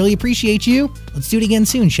Kane. I really appreciate you. Let's do it again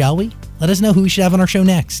soon, shall we? Let us know who we should have on our show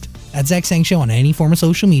next. At Zach Sang Show on any form of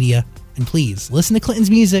social media. And please, listen to Clinton's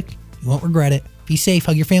music. You won't regret it. Be safe,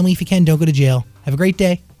 hug your family if you can, don't go to jail. Have a great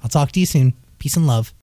day. I'll talk to you soon. Peace and love.